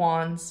King of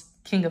Wands,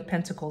 King of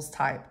Pentacles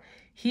type.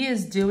 He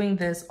is doing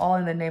this all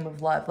in the name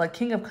of love. Like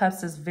King of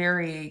Cups is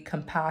very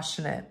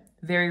compassionate,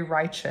 very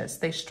righteous.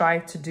 They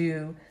strive to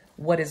do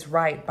what is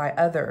right by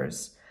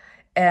others.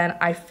 And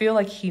I feel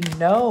like he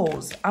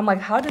knows. I'm like,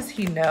 how does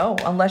he know?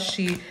 Unless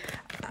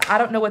I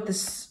don't know what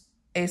this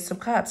Ace of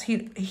Cups.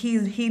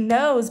 He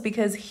knows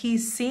because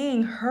he's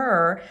seeing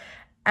her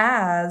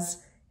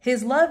as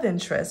his love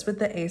interest with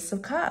the Ace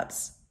of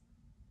Cups.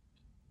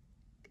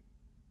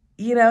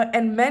 You know,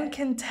 and men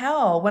can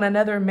tell when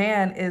another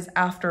man is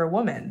after a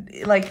woman.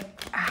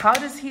 Like, how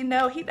does he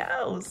know? He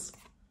knows.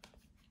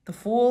 The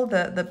Fool,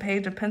 the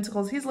Page of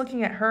Pentacles, he's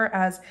looking at her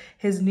as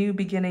his new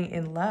beginning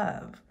in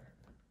love.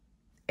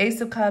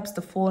 Ace of Cups,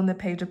 the Fool, and the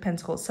Page of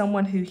Pentacles,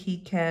 someone who he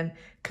can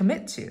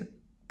commit to.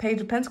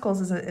 Page of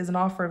Pentacles is an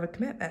offer of a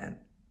commitment.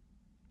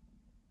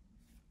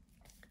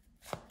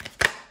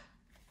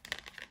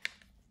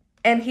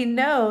 And he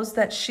knows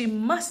that she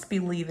must be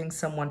leaving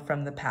someone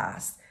from the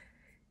past.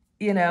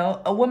 You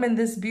know, a woman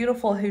this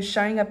beautiful who's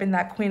showing up in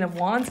that Queen of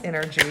Wands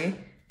energy.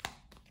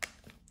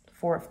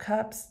 Four of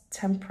Cups,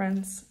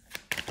 Temperance,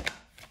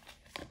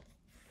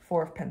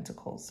 Four of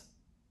Pentacles.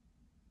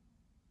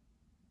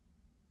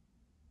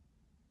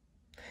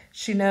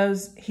 He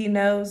knows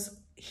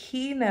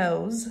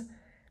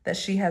that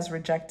she has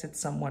rejected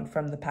someone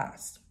from the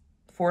past.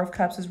 Four of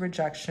Cups is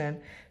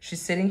rejection.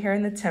 She's sitting here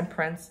in the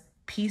Temperance,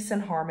 peace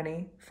and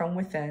harmony from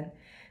within.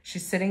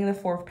 She's sitting in the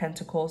Four of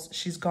Pentacles.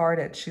 She's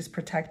guarded. She's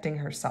protecting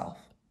herself.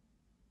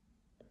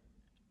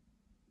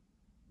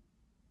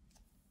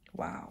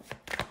 Wow.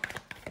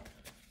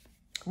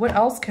 What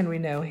else can we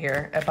know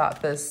here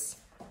about this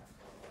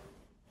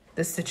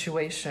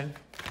situation?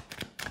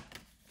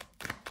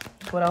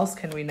 What else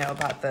can we know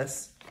about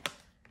this?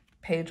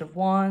 Page of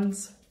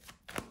Wands.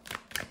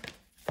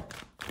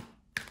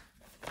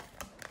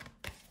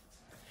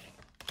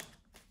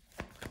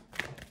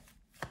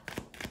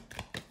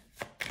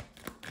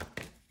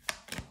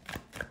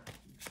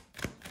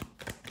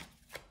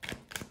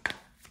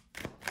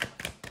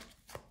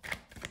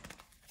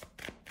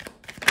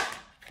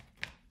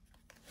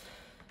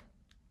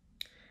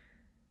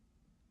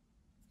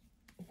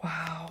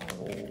 Wow,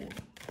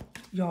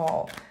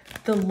 y'all,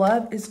 the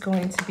love is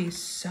going to be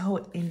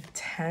so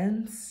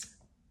intense.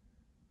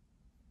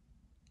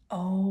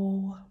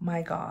 Oh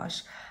my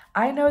gosh.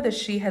 I know that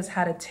she has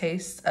had a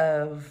taste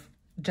of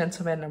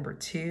gentleman number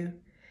two,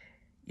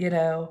 you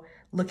know,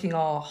 looking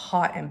all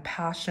hot and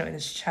passionate with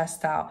his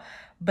chest out.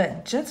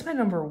 But gentleman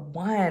number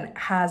one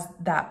has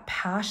that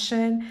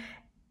passion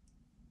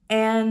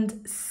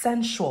and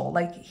sensual.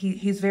 Like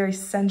he's very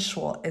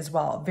sensual as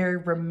well, very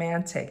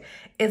romantic.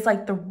 It's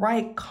like the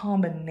right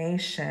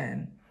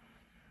combination.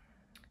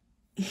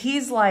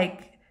 He's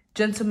like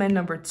gentleman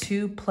number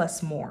two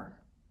plus more.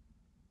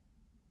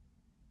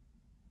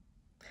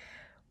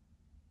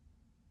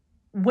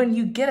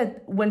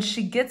 when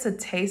she gets a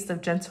taste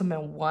of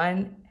Gentleman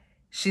 1,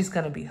 she's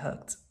going to be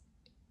hooked.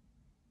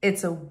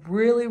 It's a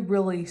really,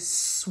 really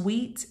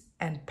sweet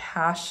and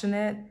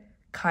passionate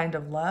kind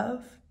of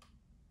love.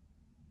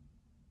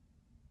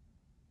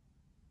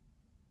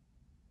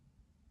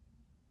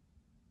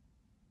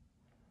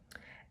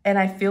 And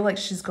I feel like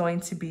she's going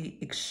to be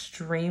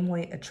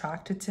extremely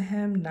attracted to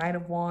him. Knight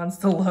of Wands,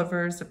 the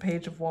Lovers, the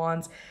Page of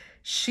Wands.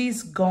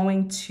 She's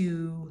going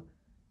to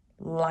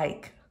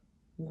like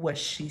what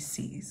she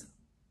sees.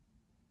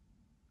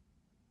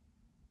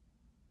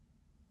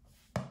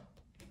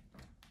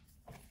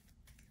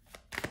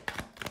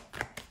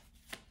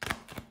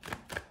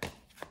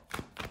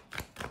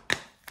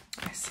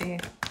 I see.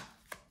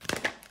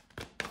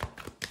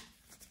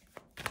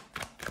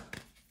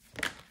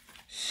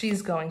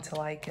 She's going to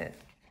like it.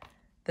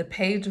 The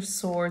Page of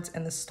Swords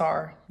and the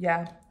Star.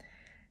 Yeah.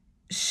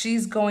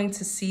 She's going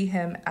to see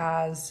him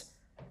as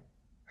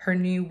her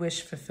new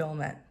wish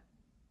fulfillment.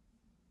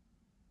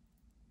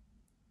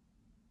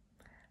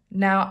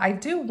 Now, I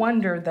do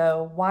wonder,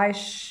 though,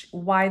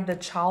 why the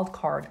Child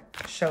card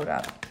showed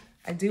up.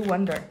 I do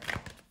wonder.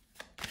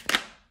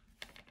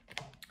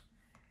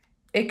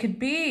 It could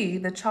be,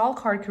 the Child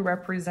card could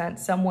represent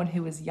someone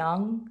who is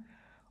young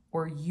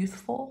or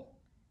youthful,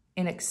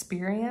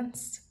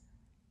 inexperienced,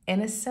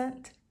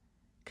 innocent,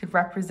 could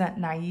represent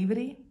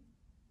naivety.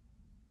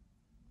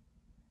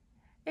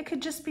 It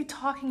could just be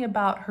talking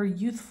about her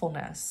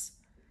youthfulness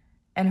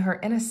and her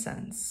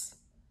innocence.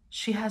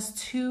 She has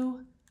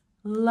 2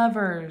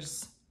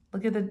 lovers.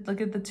 Look at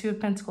the 2 of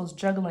Pentacles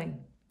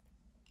juggling.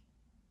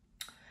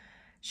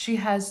 She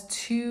has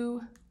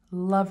 2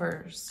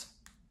 lovers.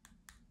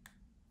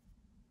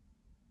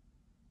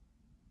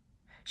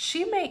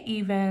 She may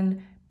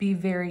even be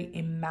very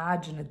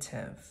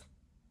imaginative.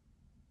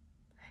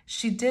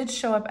 She did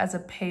show up as a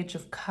Page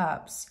of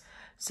Cups.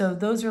 So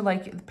those are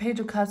like, the Page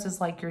of Cups is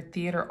like your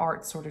theater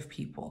art sort of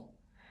people.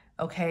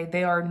 Okay,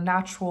 they are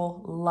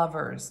natural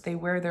lovers. They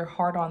wear their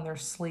heart on their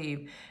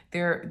sleeve.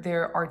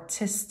 They're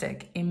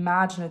artistic,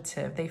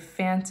 imaginative. They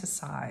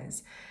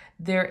fantasize.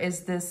 There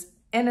is this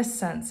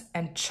innocence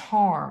and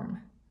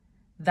charm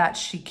that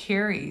she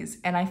carries,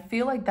 and I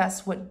feel like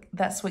that's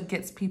what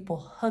gets people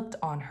hooked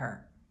on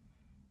her.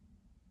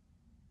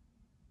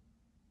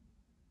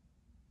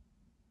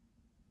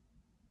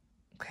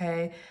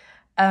 Okay,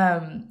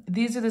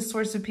 these are the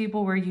sorts of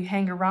people where you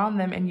hang around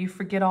them and you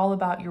forget all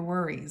about your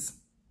worries.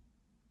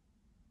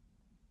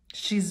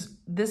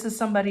 This is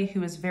somebody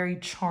who is very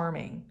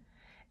charming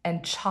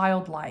and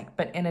childlike,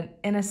 but in an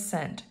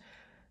innocent,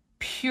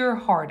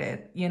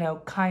 pure-hearted,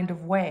 kind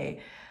of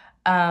way.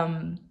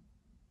 But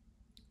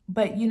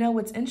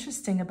what's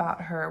interesting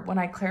about her, when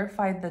I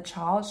clarified the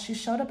Child, she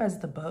showed up as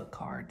the Book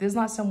card. This is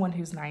not someone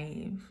who's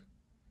naive.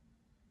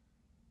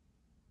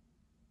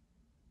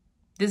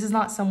 This is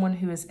not someone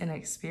who is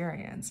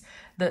inexperienced.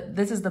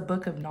 This is the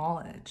Book of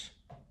Knowledge.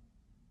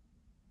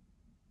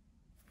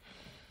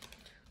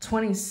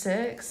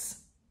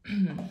 26.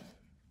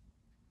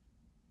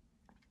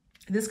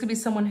 This could be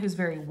someone who's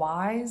very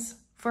wise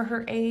for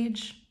her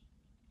age,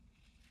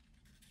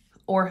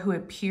 or who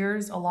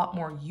appears a lot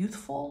more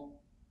youthful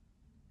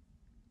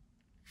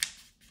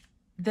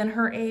than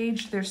her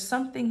age. There's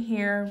something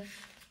here.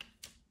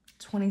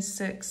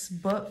 26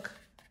 book.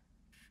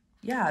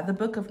 Yeah, the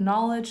Book of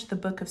Knowledge, the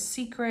Book of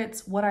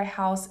Secrets. What I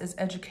house is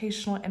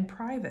educational and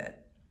private.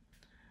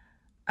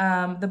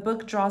 The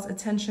book draws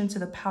attention to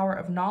the power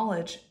of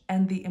knowledge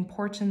and the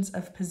importance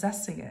of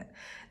possessing it.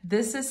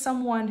 This is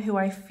someone who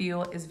I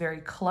feel is very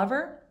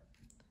clever,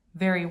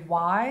 very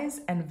wise,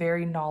 and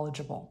very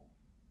knowledgeable.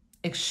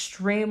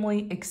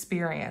 Extremely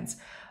experienced,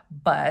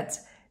 but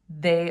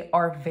they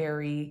are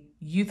very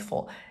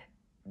youthful.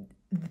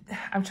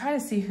 I'm trying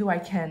to see who I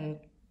can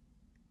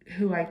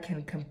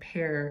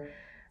compare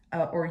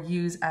or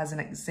use as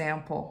an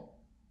example.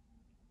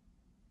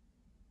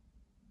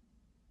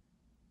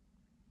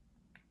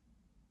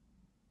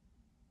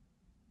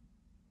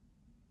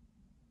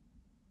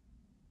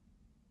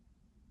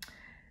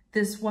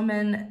 This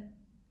woman,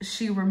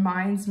 she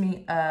reminds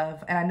me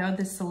of, and I know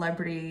this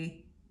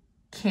celebrity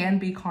can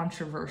be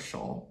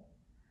controversial,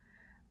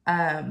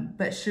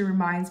 but she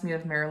reminds me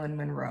of Marilyn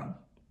Monroe.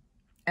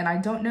 And I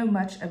don't know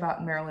much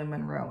about Marilyn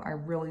Monroe. I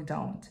really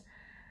don't.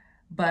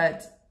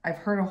 But I've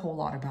heard a whole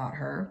lot about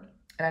her,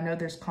 and I know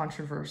there's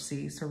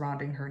controversy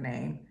surrounding her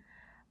name.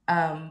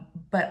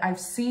 But I've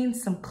seen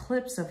some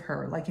clips of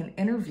her, like in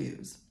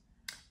interviews,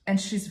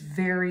 and she's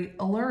very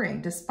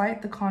alluring.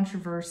 Despite the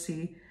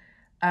controversy,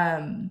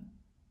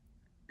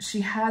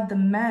 she had the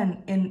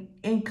men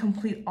in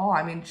complete awe.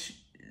 I mean,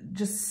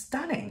 just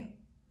stunning.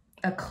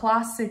 A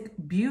classic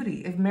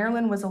beauty. If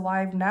Marilyn was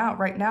alive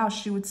right now,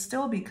 she would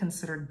still be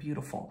considered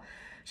beautiful.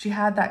 She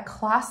had that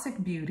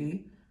classic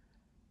beauty,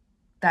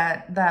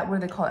 that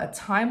what they call it, a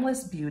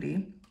timeless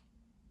beauty.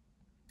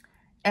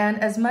 And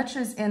as much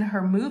as in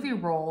her movie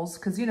roles,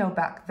 because,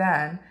 back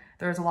then,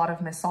 there was a lot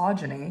of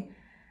misogyny.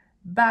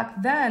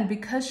 Back then,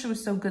 because she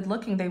was so good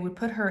looking, they would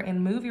put her in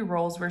movie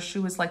roles where she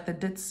was like the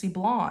ditzy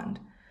blonde.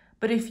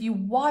 But if you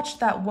watch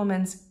that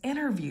woman's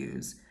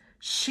interviews,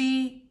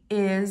 she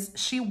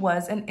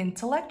was an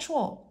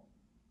intellectual.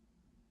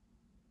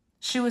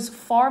 She was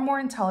far more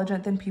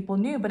intelligent than people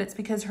knew, but it's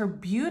because her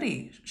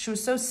beauty, she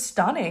was so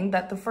stunning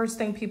that the first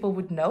thing people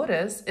would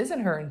notice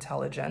isn't her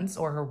intelligence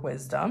or her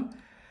wisdom,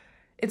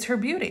 it's her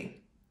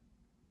beauty.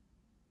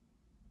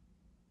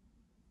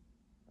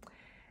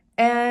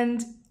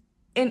 And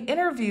in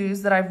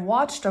interviews that I've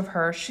watched of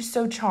her, she's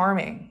so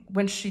charming.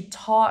 When she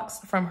talks,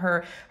 from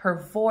her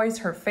voice,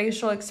 her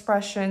facial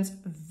expressions,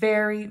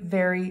 very,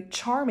 very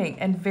charming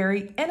and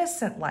very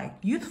innocent-like,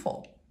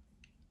 youthful.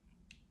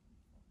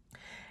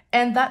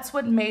 And that's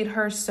what made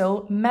her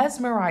so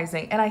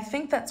mesmerizing. And I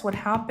think that's what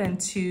happened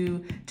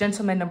to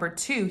gentleman number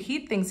 2.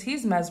 He thinks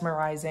he's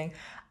mesmerizing.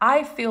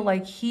 I feel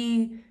like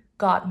he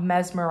got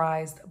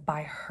mesmerized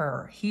by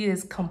her. He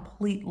is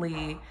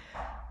completely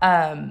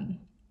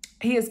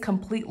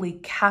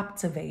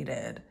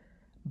captivated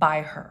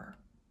by her.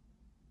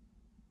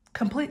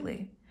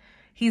 Completely.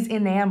 He's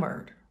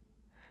enamored.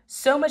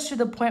 So much to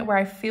the point where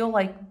I feel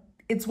like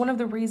it's one of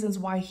the reasons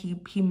why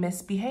he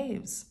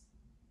misbehaves.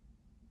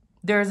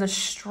 There's a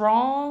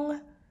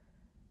strong,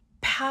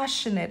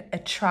 passionate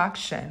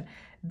attraction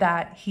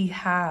that he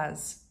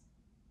has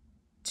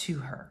to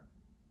her.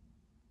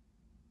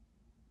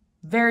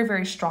 Very,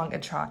 very strong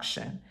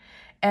attraction.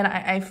 And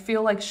I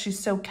feel like she's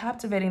so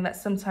captivating that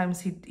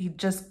sometimes he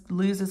just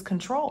loses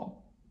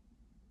control.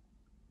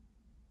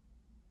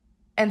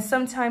 And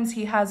sometimes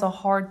he has a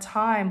hard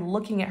time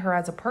looking at her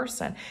as a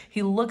person.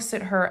 He looks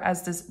at her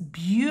as this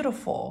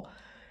beautiful,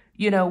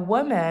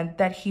 woman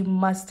that he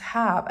must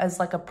have as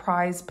like a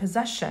prized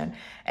possession.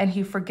 And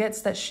he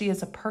forgets that she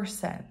is a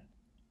person.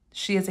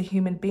 She is a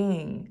human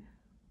being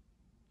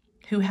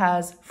who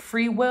has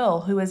free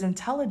will, who is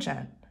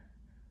intelligent.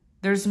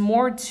 There's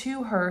more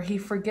to her. He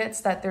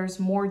forgets that there's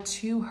more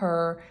to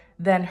her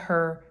than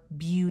her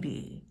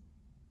beauty.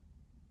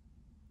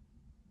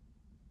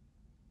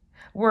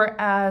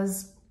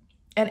 Whereas,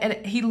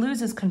 and he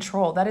loses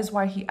control. That is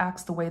why he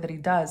acts the way that he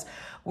does.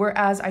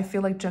 Whereas I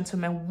feel like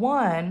gentleman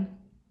 1,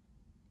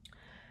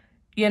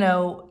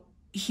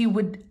 he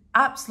would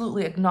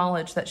absolutely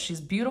acknowledge that she's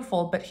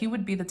beautiful, but he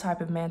would be the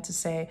type of man to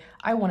say,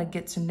 I want to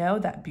get to know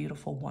that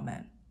beautiful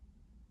woman.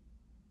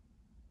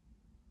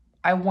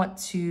 I want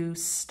to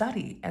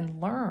study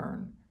and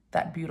learn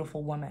that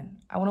beautiful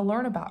woman. I want to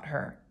learn about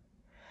her.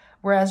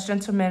 Whereas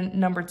gentleman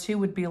number 2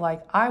 would be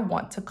like, I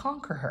want to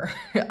conquer her.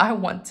 I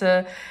want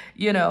to,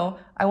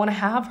 I want to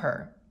have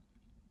her.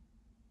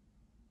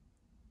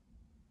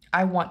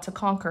 I want to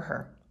conquer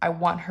her. I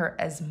want her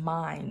as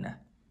mine.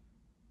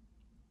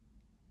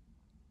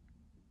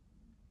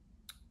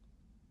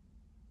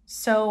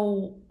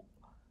 So,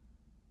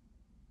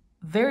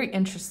 very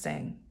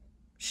interesting.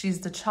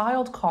 She's the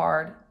child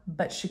card,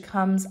 but she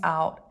comes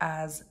out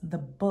as the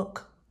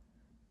book,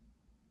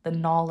 the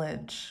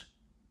knowledge,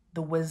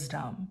 the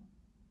wisdom.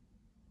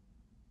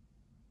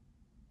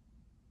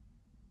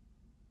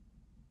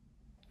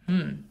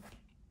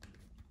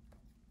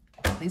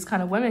 These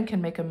kind of women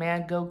can make a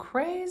man go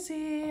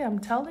crazy. I'm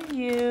telling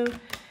you,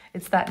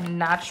 it's that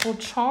natural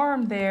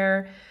charm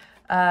there.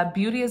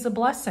 Beauty is a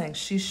blessing.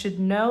 She should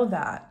know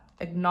that,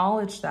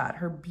 acknowledge that.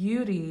 Her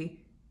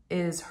beauty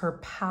is her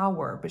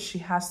power, but she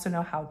has to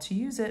know how to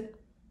use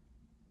it.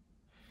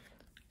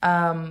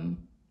 And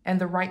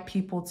the right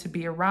people to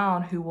be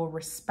around who will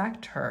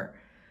respect her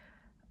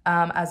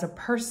as a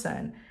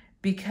person.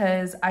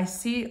 Because I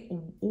see,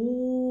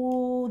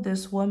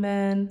 this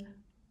woman,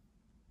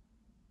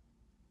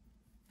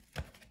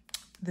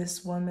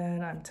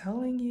 I'm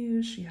telling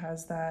you, she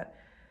has that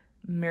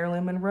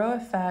Marilyn Monroe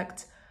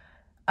effect.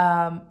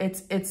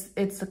 It's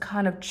the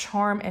kind of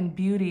charm and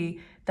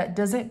beauty that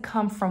doesn't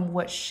come from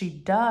what she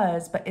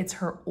does, but it's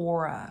her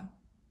aura.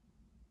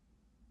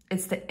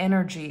 It's the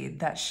energy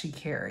that she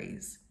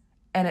carries,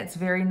 and it's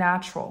very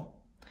natural.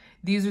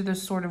 These are the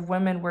sort of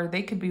women where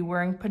they could be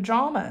wearing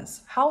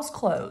pajamas, house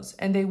clothes,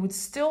 and they would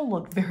still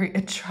look very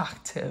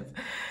attractive.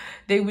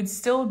 They would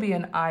still be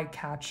an eye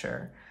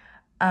catcher.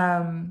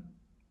 And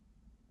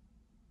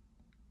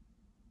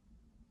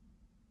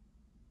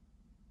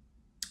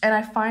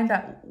I find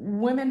that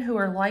women who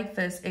are like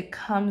this, it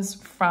comes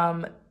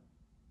from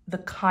the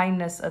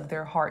kindness of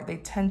their heart. They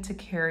tend to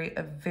carry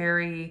a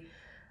very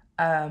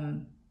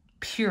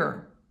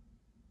pure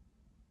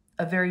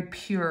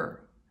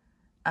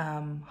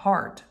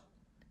heart.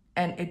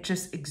 And it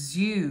just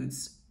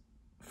exudes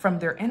from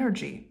their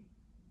energy.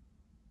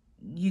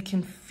 You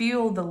can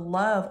feel the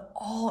love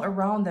all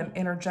around them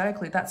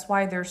energetically. That's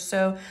why they're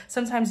so,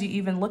 sometimes you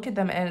even look at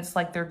them and it's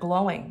like they're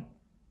glowing.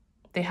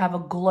 They have a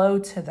glow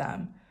to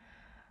them.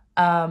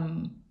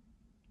 10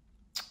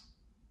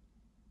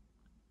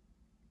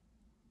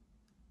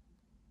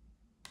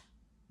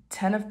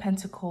 of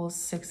Pentacles,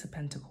 6 of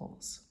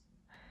Pentacles.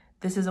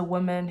 This is a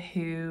woman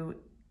who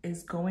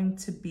is going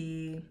to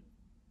be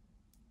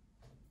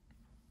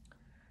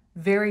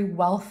very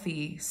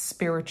wealthy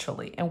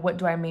spiritually. And what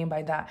do I mean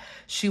by that?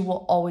 She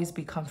will always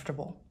be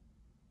comfortable.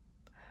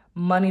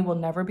 Money will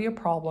never be a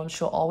problem.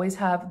 She'll always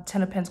have,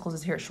 10 of Pentacles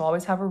is here. She'll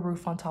always have a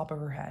roof on top of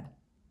her head.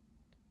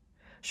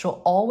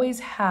 She'll always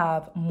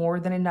have more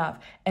than enough.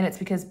 And it's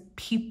because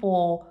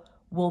people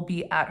will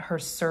be at her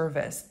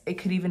service. It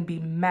could even be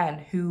men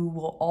who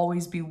will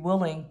always be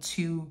willing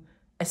to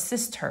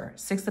assist her.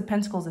 6 of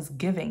Pentacles is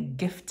giving,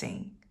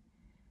 gifting.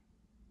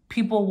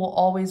 People will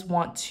always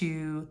want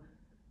to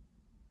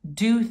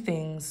do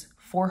things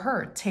for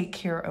her, take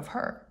care of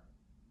her,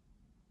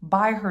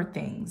 buy her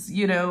things,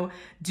 you know,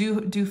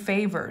 do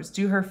favors,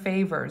 do her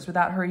favors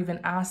without her even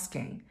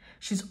asking.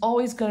 She's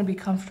always going to be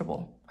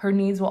comfortable. Her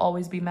needs will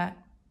always be met.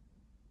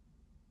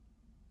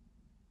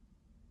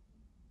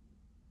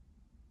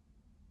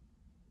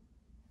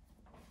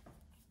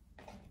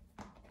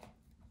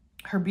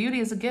 Her beauty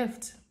is a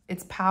gift.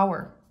 It's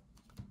power.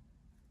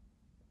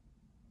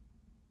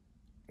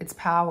 It's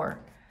power.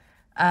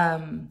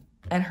 And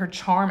her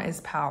charm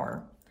is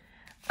power.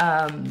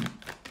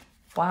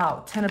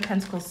 Wow. 10 of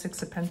Pentacles,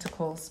 6 of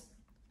Pentacles,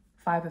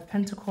 5 of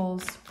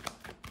Pentacles.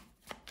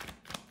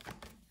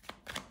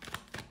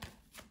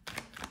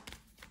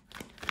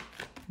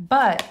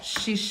 But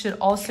she should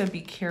also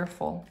be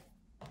careful.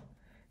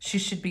 She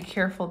should be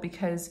careful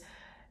because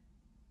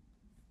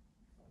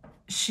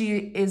she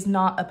is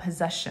not a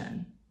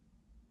possession.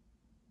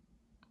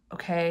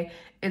 Okay?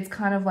 It's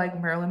kind of like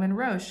Marilyn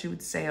Monroe. She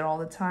would say it all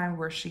the time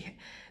where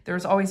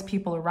there's always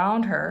people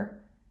around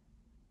her,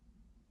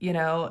 you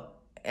know,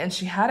 and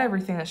she had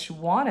everything that she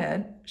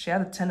wanted. She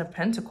had the 10 of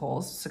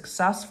Pentacles,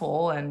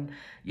 successful and,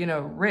 you know,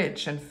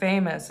 rich and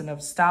famous and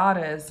of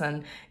status.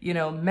 And, you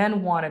know,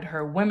 men wanted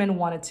her, women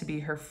wanted to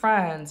be her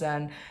friends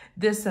and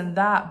this and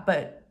that.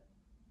 But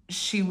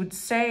she would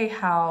say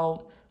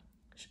how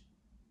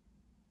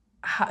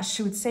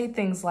she would say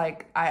things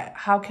like,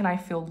 how can I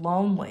feel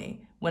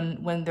lonely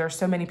when there's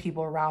so many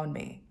people around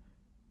me?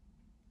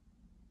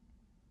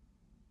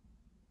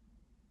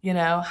 You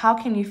know, how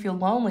can you feel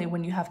lonely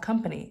when you have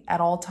company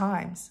at all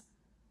times?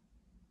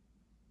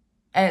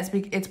 And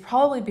it's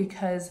probably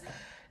because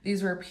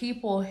these were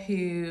people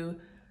who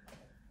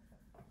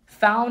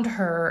found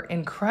her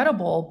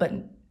incredible, but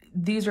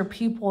these are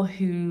people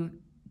who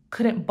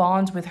couldn't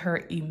bond with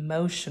her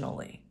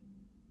emotionally.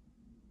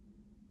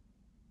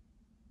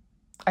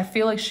 I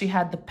feel like she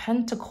had the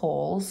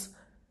Pentacles,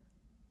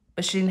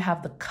 but she didn't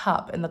have the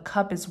Cup. And the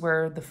Cup is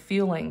where the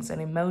feelings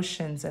and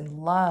emotions and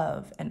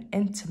love and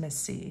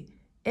intimacy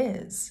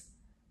is.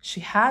 She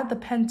had the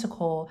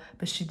Pentacle,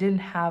 but she didn't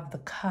have the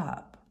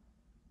Cup.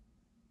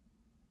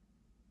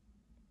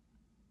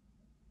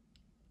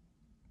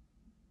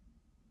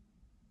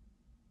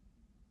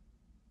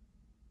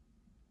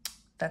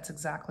 That's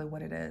exactly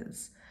what it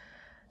is.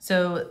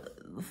 So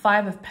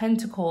 5 of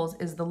Pentacles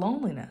is the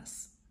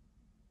loneliness.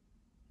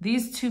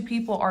 These two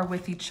people are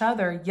with each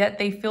other, yet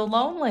they feel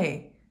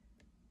lonely.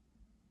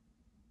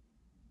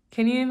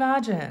 Can you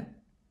imagine?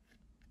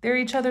 They're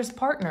each other's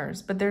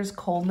partners, but there's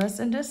coldness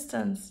and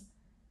distance.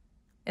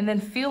 And then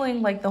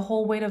feeling like the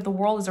whole weight of the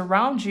world is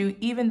around you,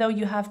 even though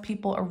you have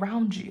people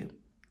around you.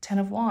 10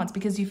 of Wands,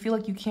 because you feel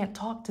like you can't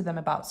talk to them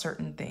about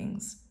certain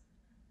things.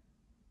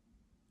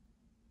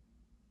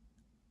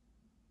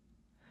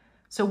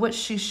 So what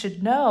she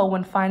should know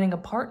when finding a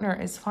partner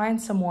is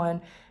find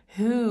someone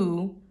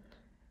who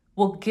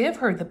will give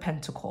her the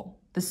Pentacle,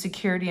 the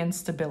security and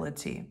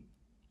stability,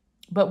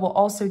 but will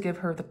also give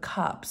her the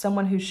Cup,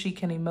 someone who she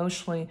can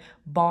emotionally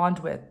bond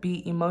with,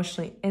 be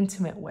emotionally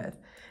intimate with,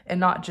 and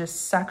not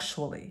just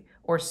sexually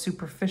or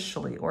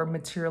superficially or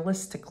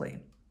materialistically.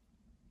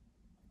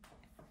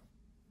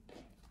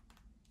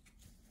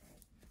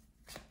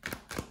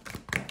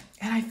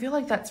 And I feel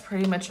like that's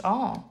pretty much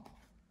all.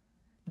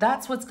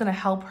 That's what's going to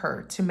help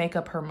her to make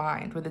up her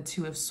mind with the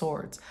 2 of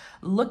Swords.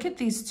 Look at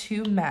these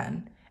 2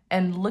 men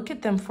and look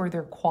at them for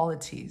their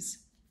qualities,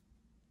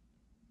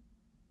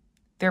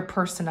 their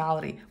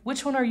personality.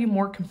 Which one are you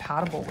more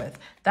compatible with?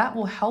 That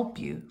will help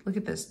you. Look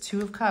at this,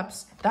 2 of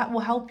Cups. That will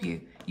help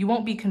you. You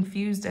won't be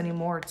confused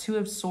anymore. 2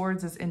 of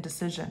Swords is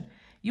indecision.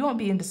 You won't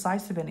be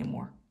indecisive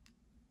anymore.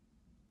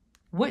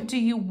 What do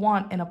you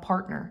want in a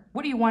partner?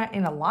 What do you want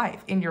in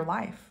your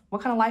life?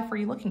 What kind of life are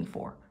you looking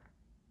for?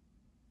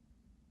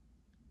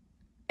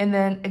 And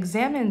then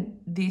examine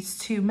these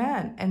 2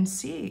 men and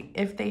see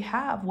if they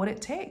have what it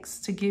takes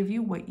to give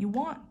you what you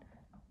want.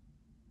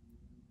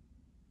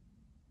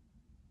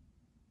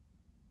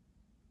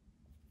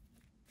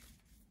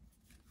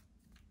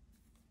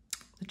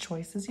 The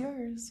choice is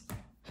yours.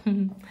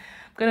 I'm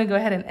going to go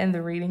ahead and end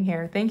the reading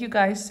here. Thank you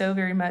guys so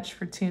very much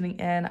for tuning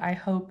in. I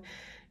hope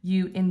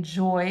you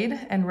enjoyed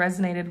and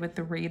resonated with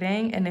the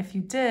reading. And if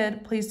you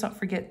did, please don't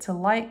forget to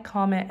like,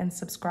 comment, and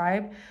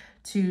subscribe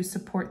to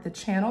support the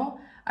channel.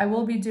 I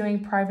will be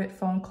doing private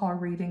phone call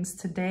readings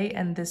today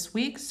and this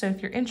week. So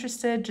if you're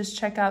interested, just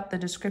check out the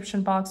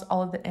description box.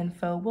 All of the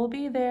info will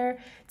be there.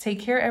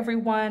 Take care,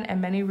 everyone,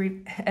 and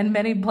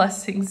many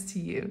blessings to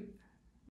you.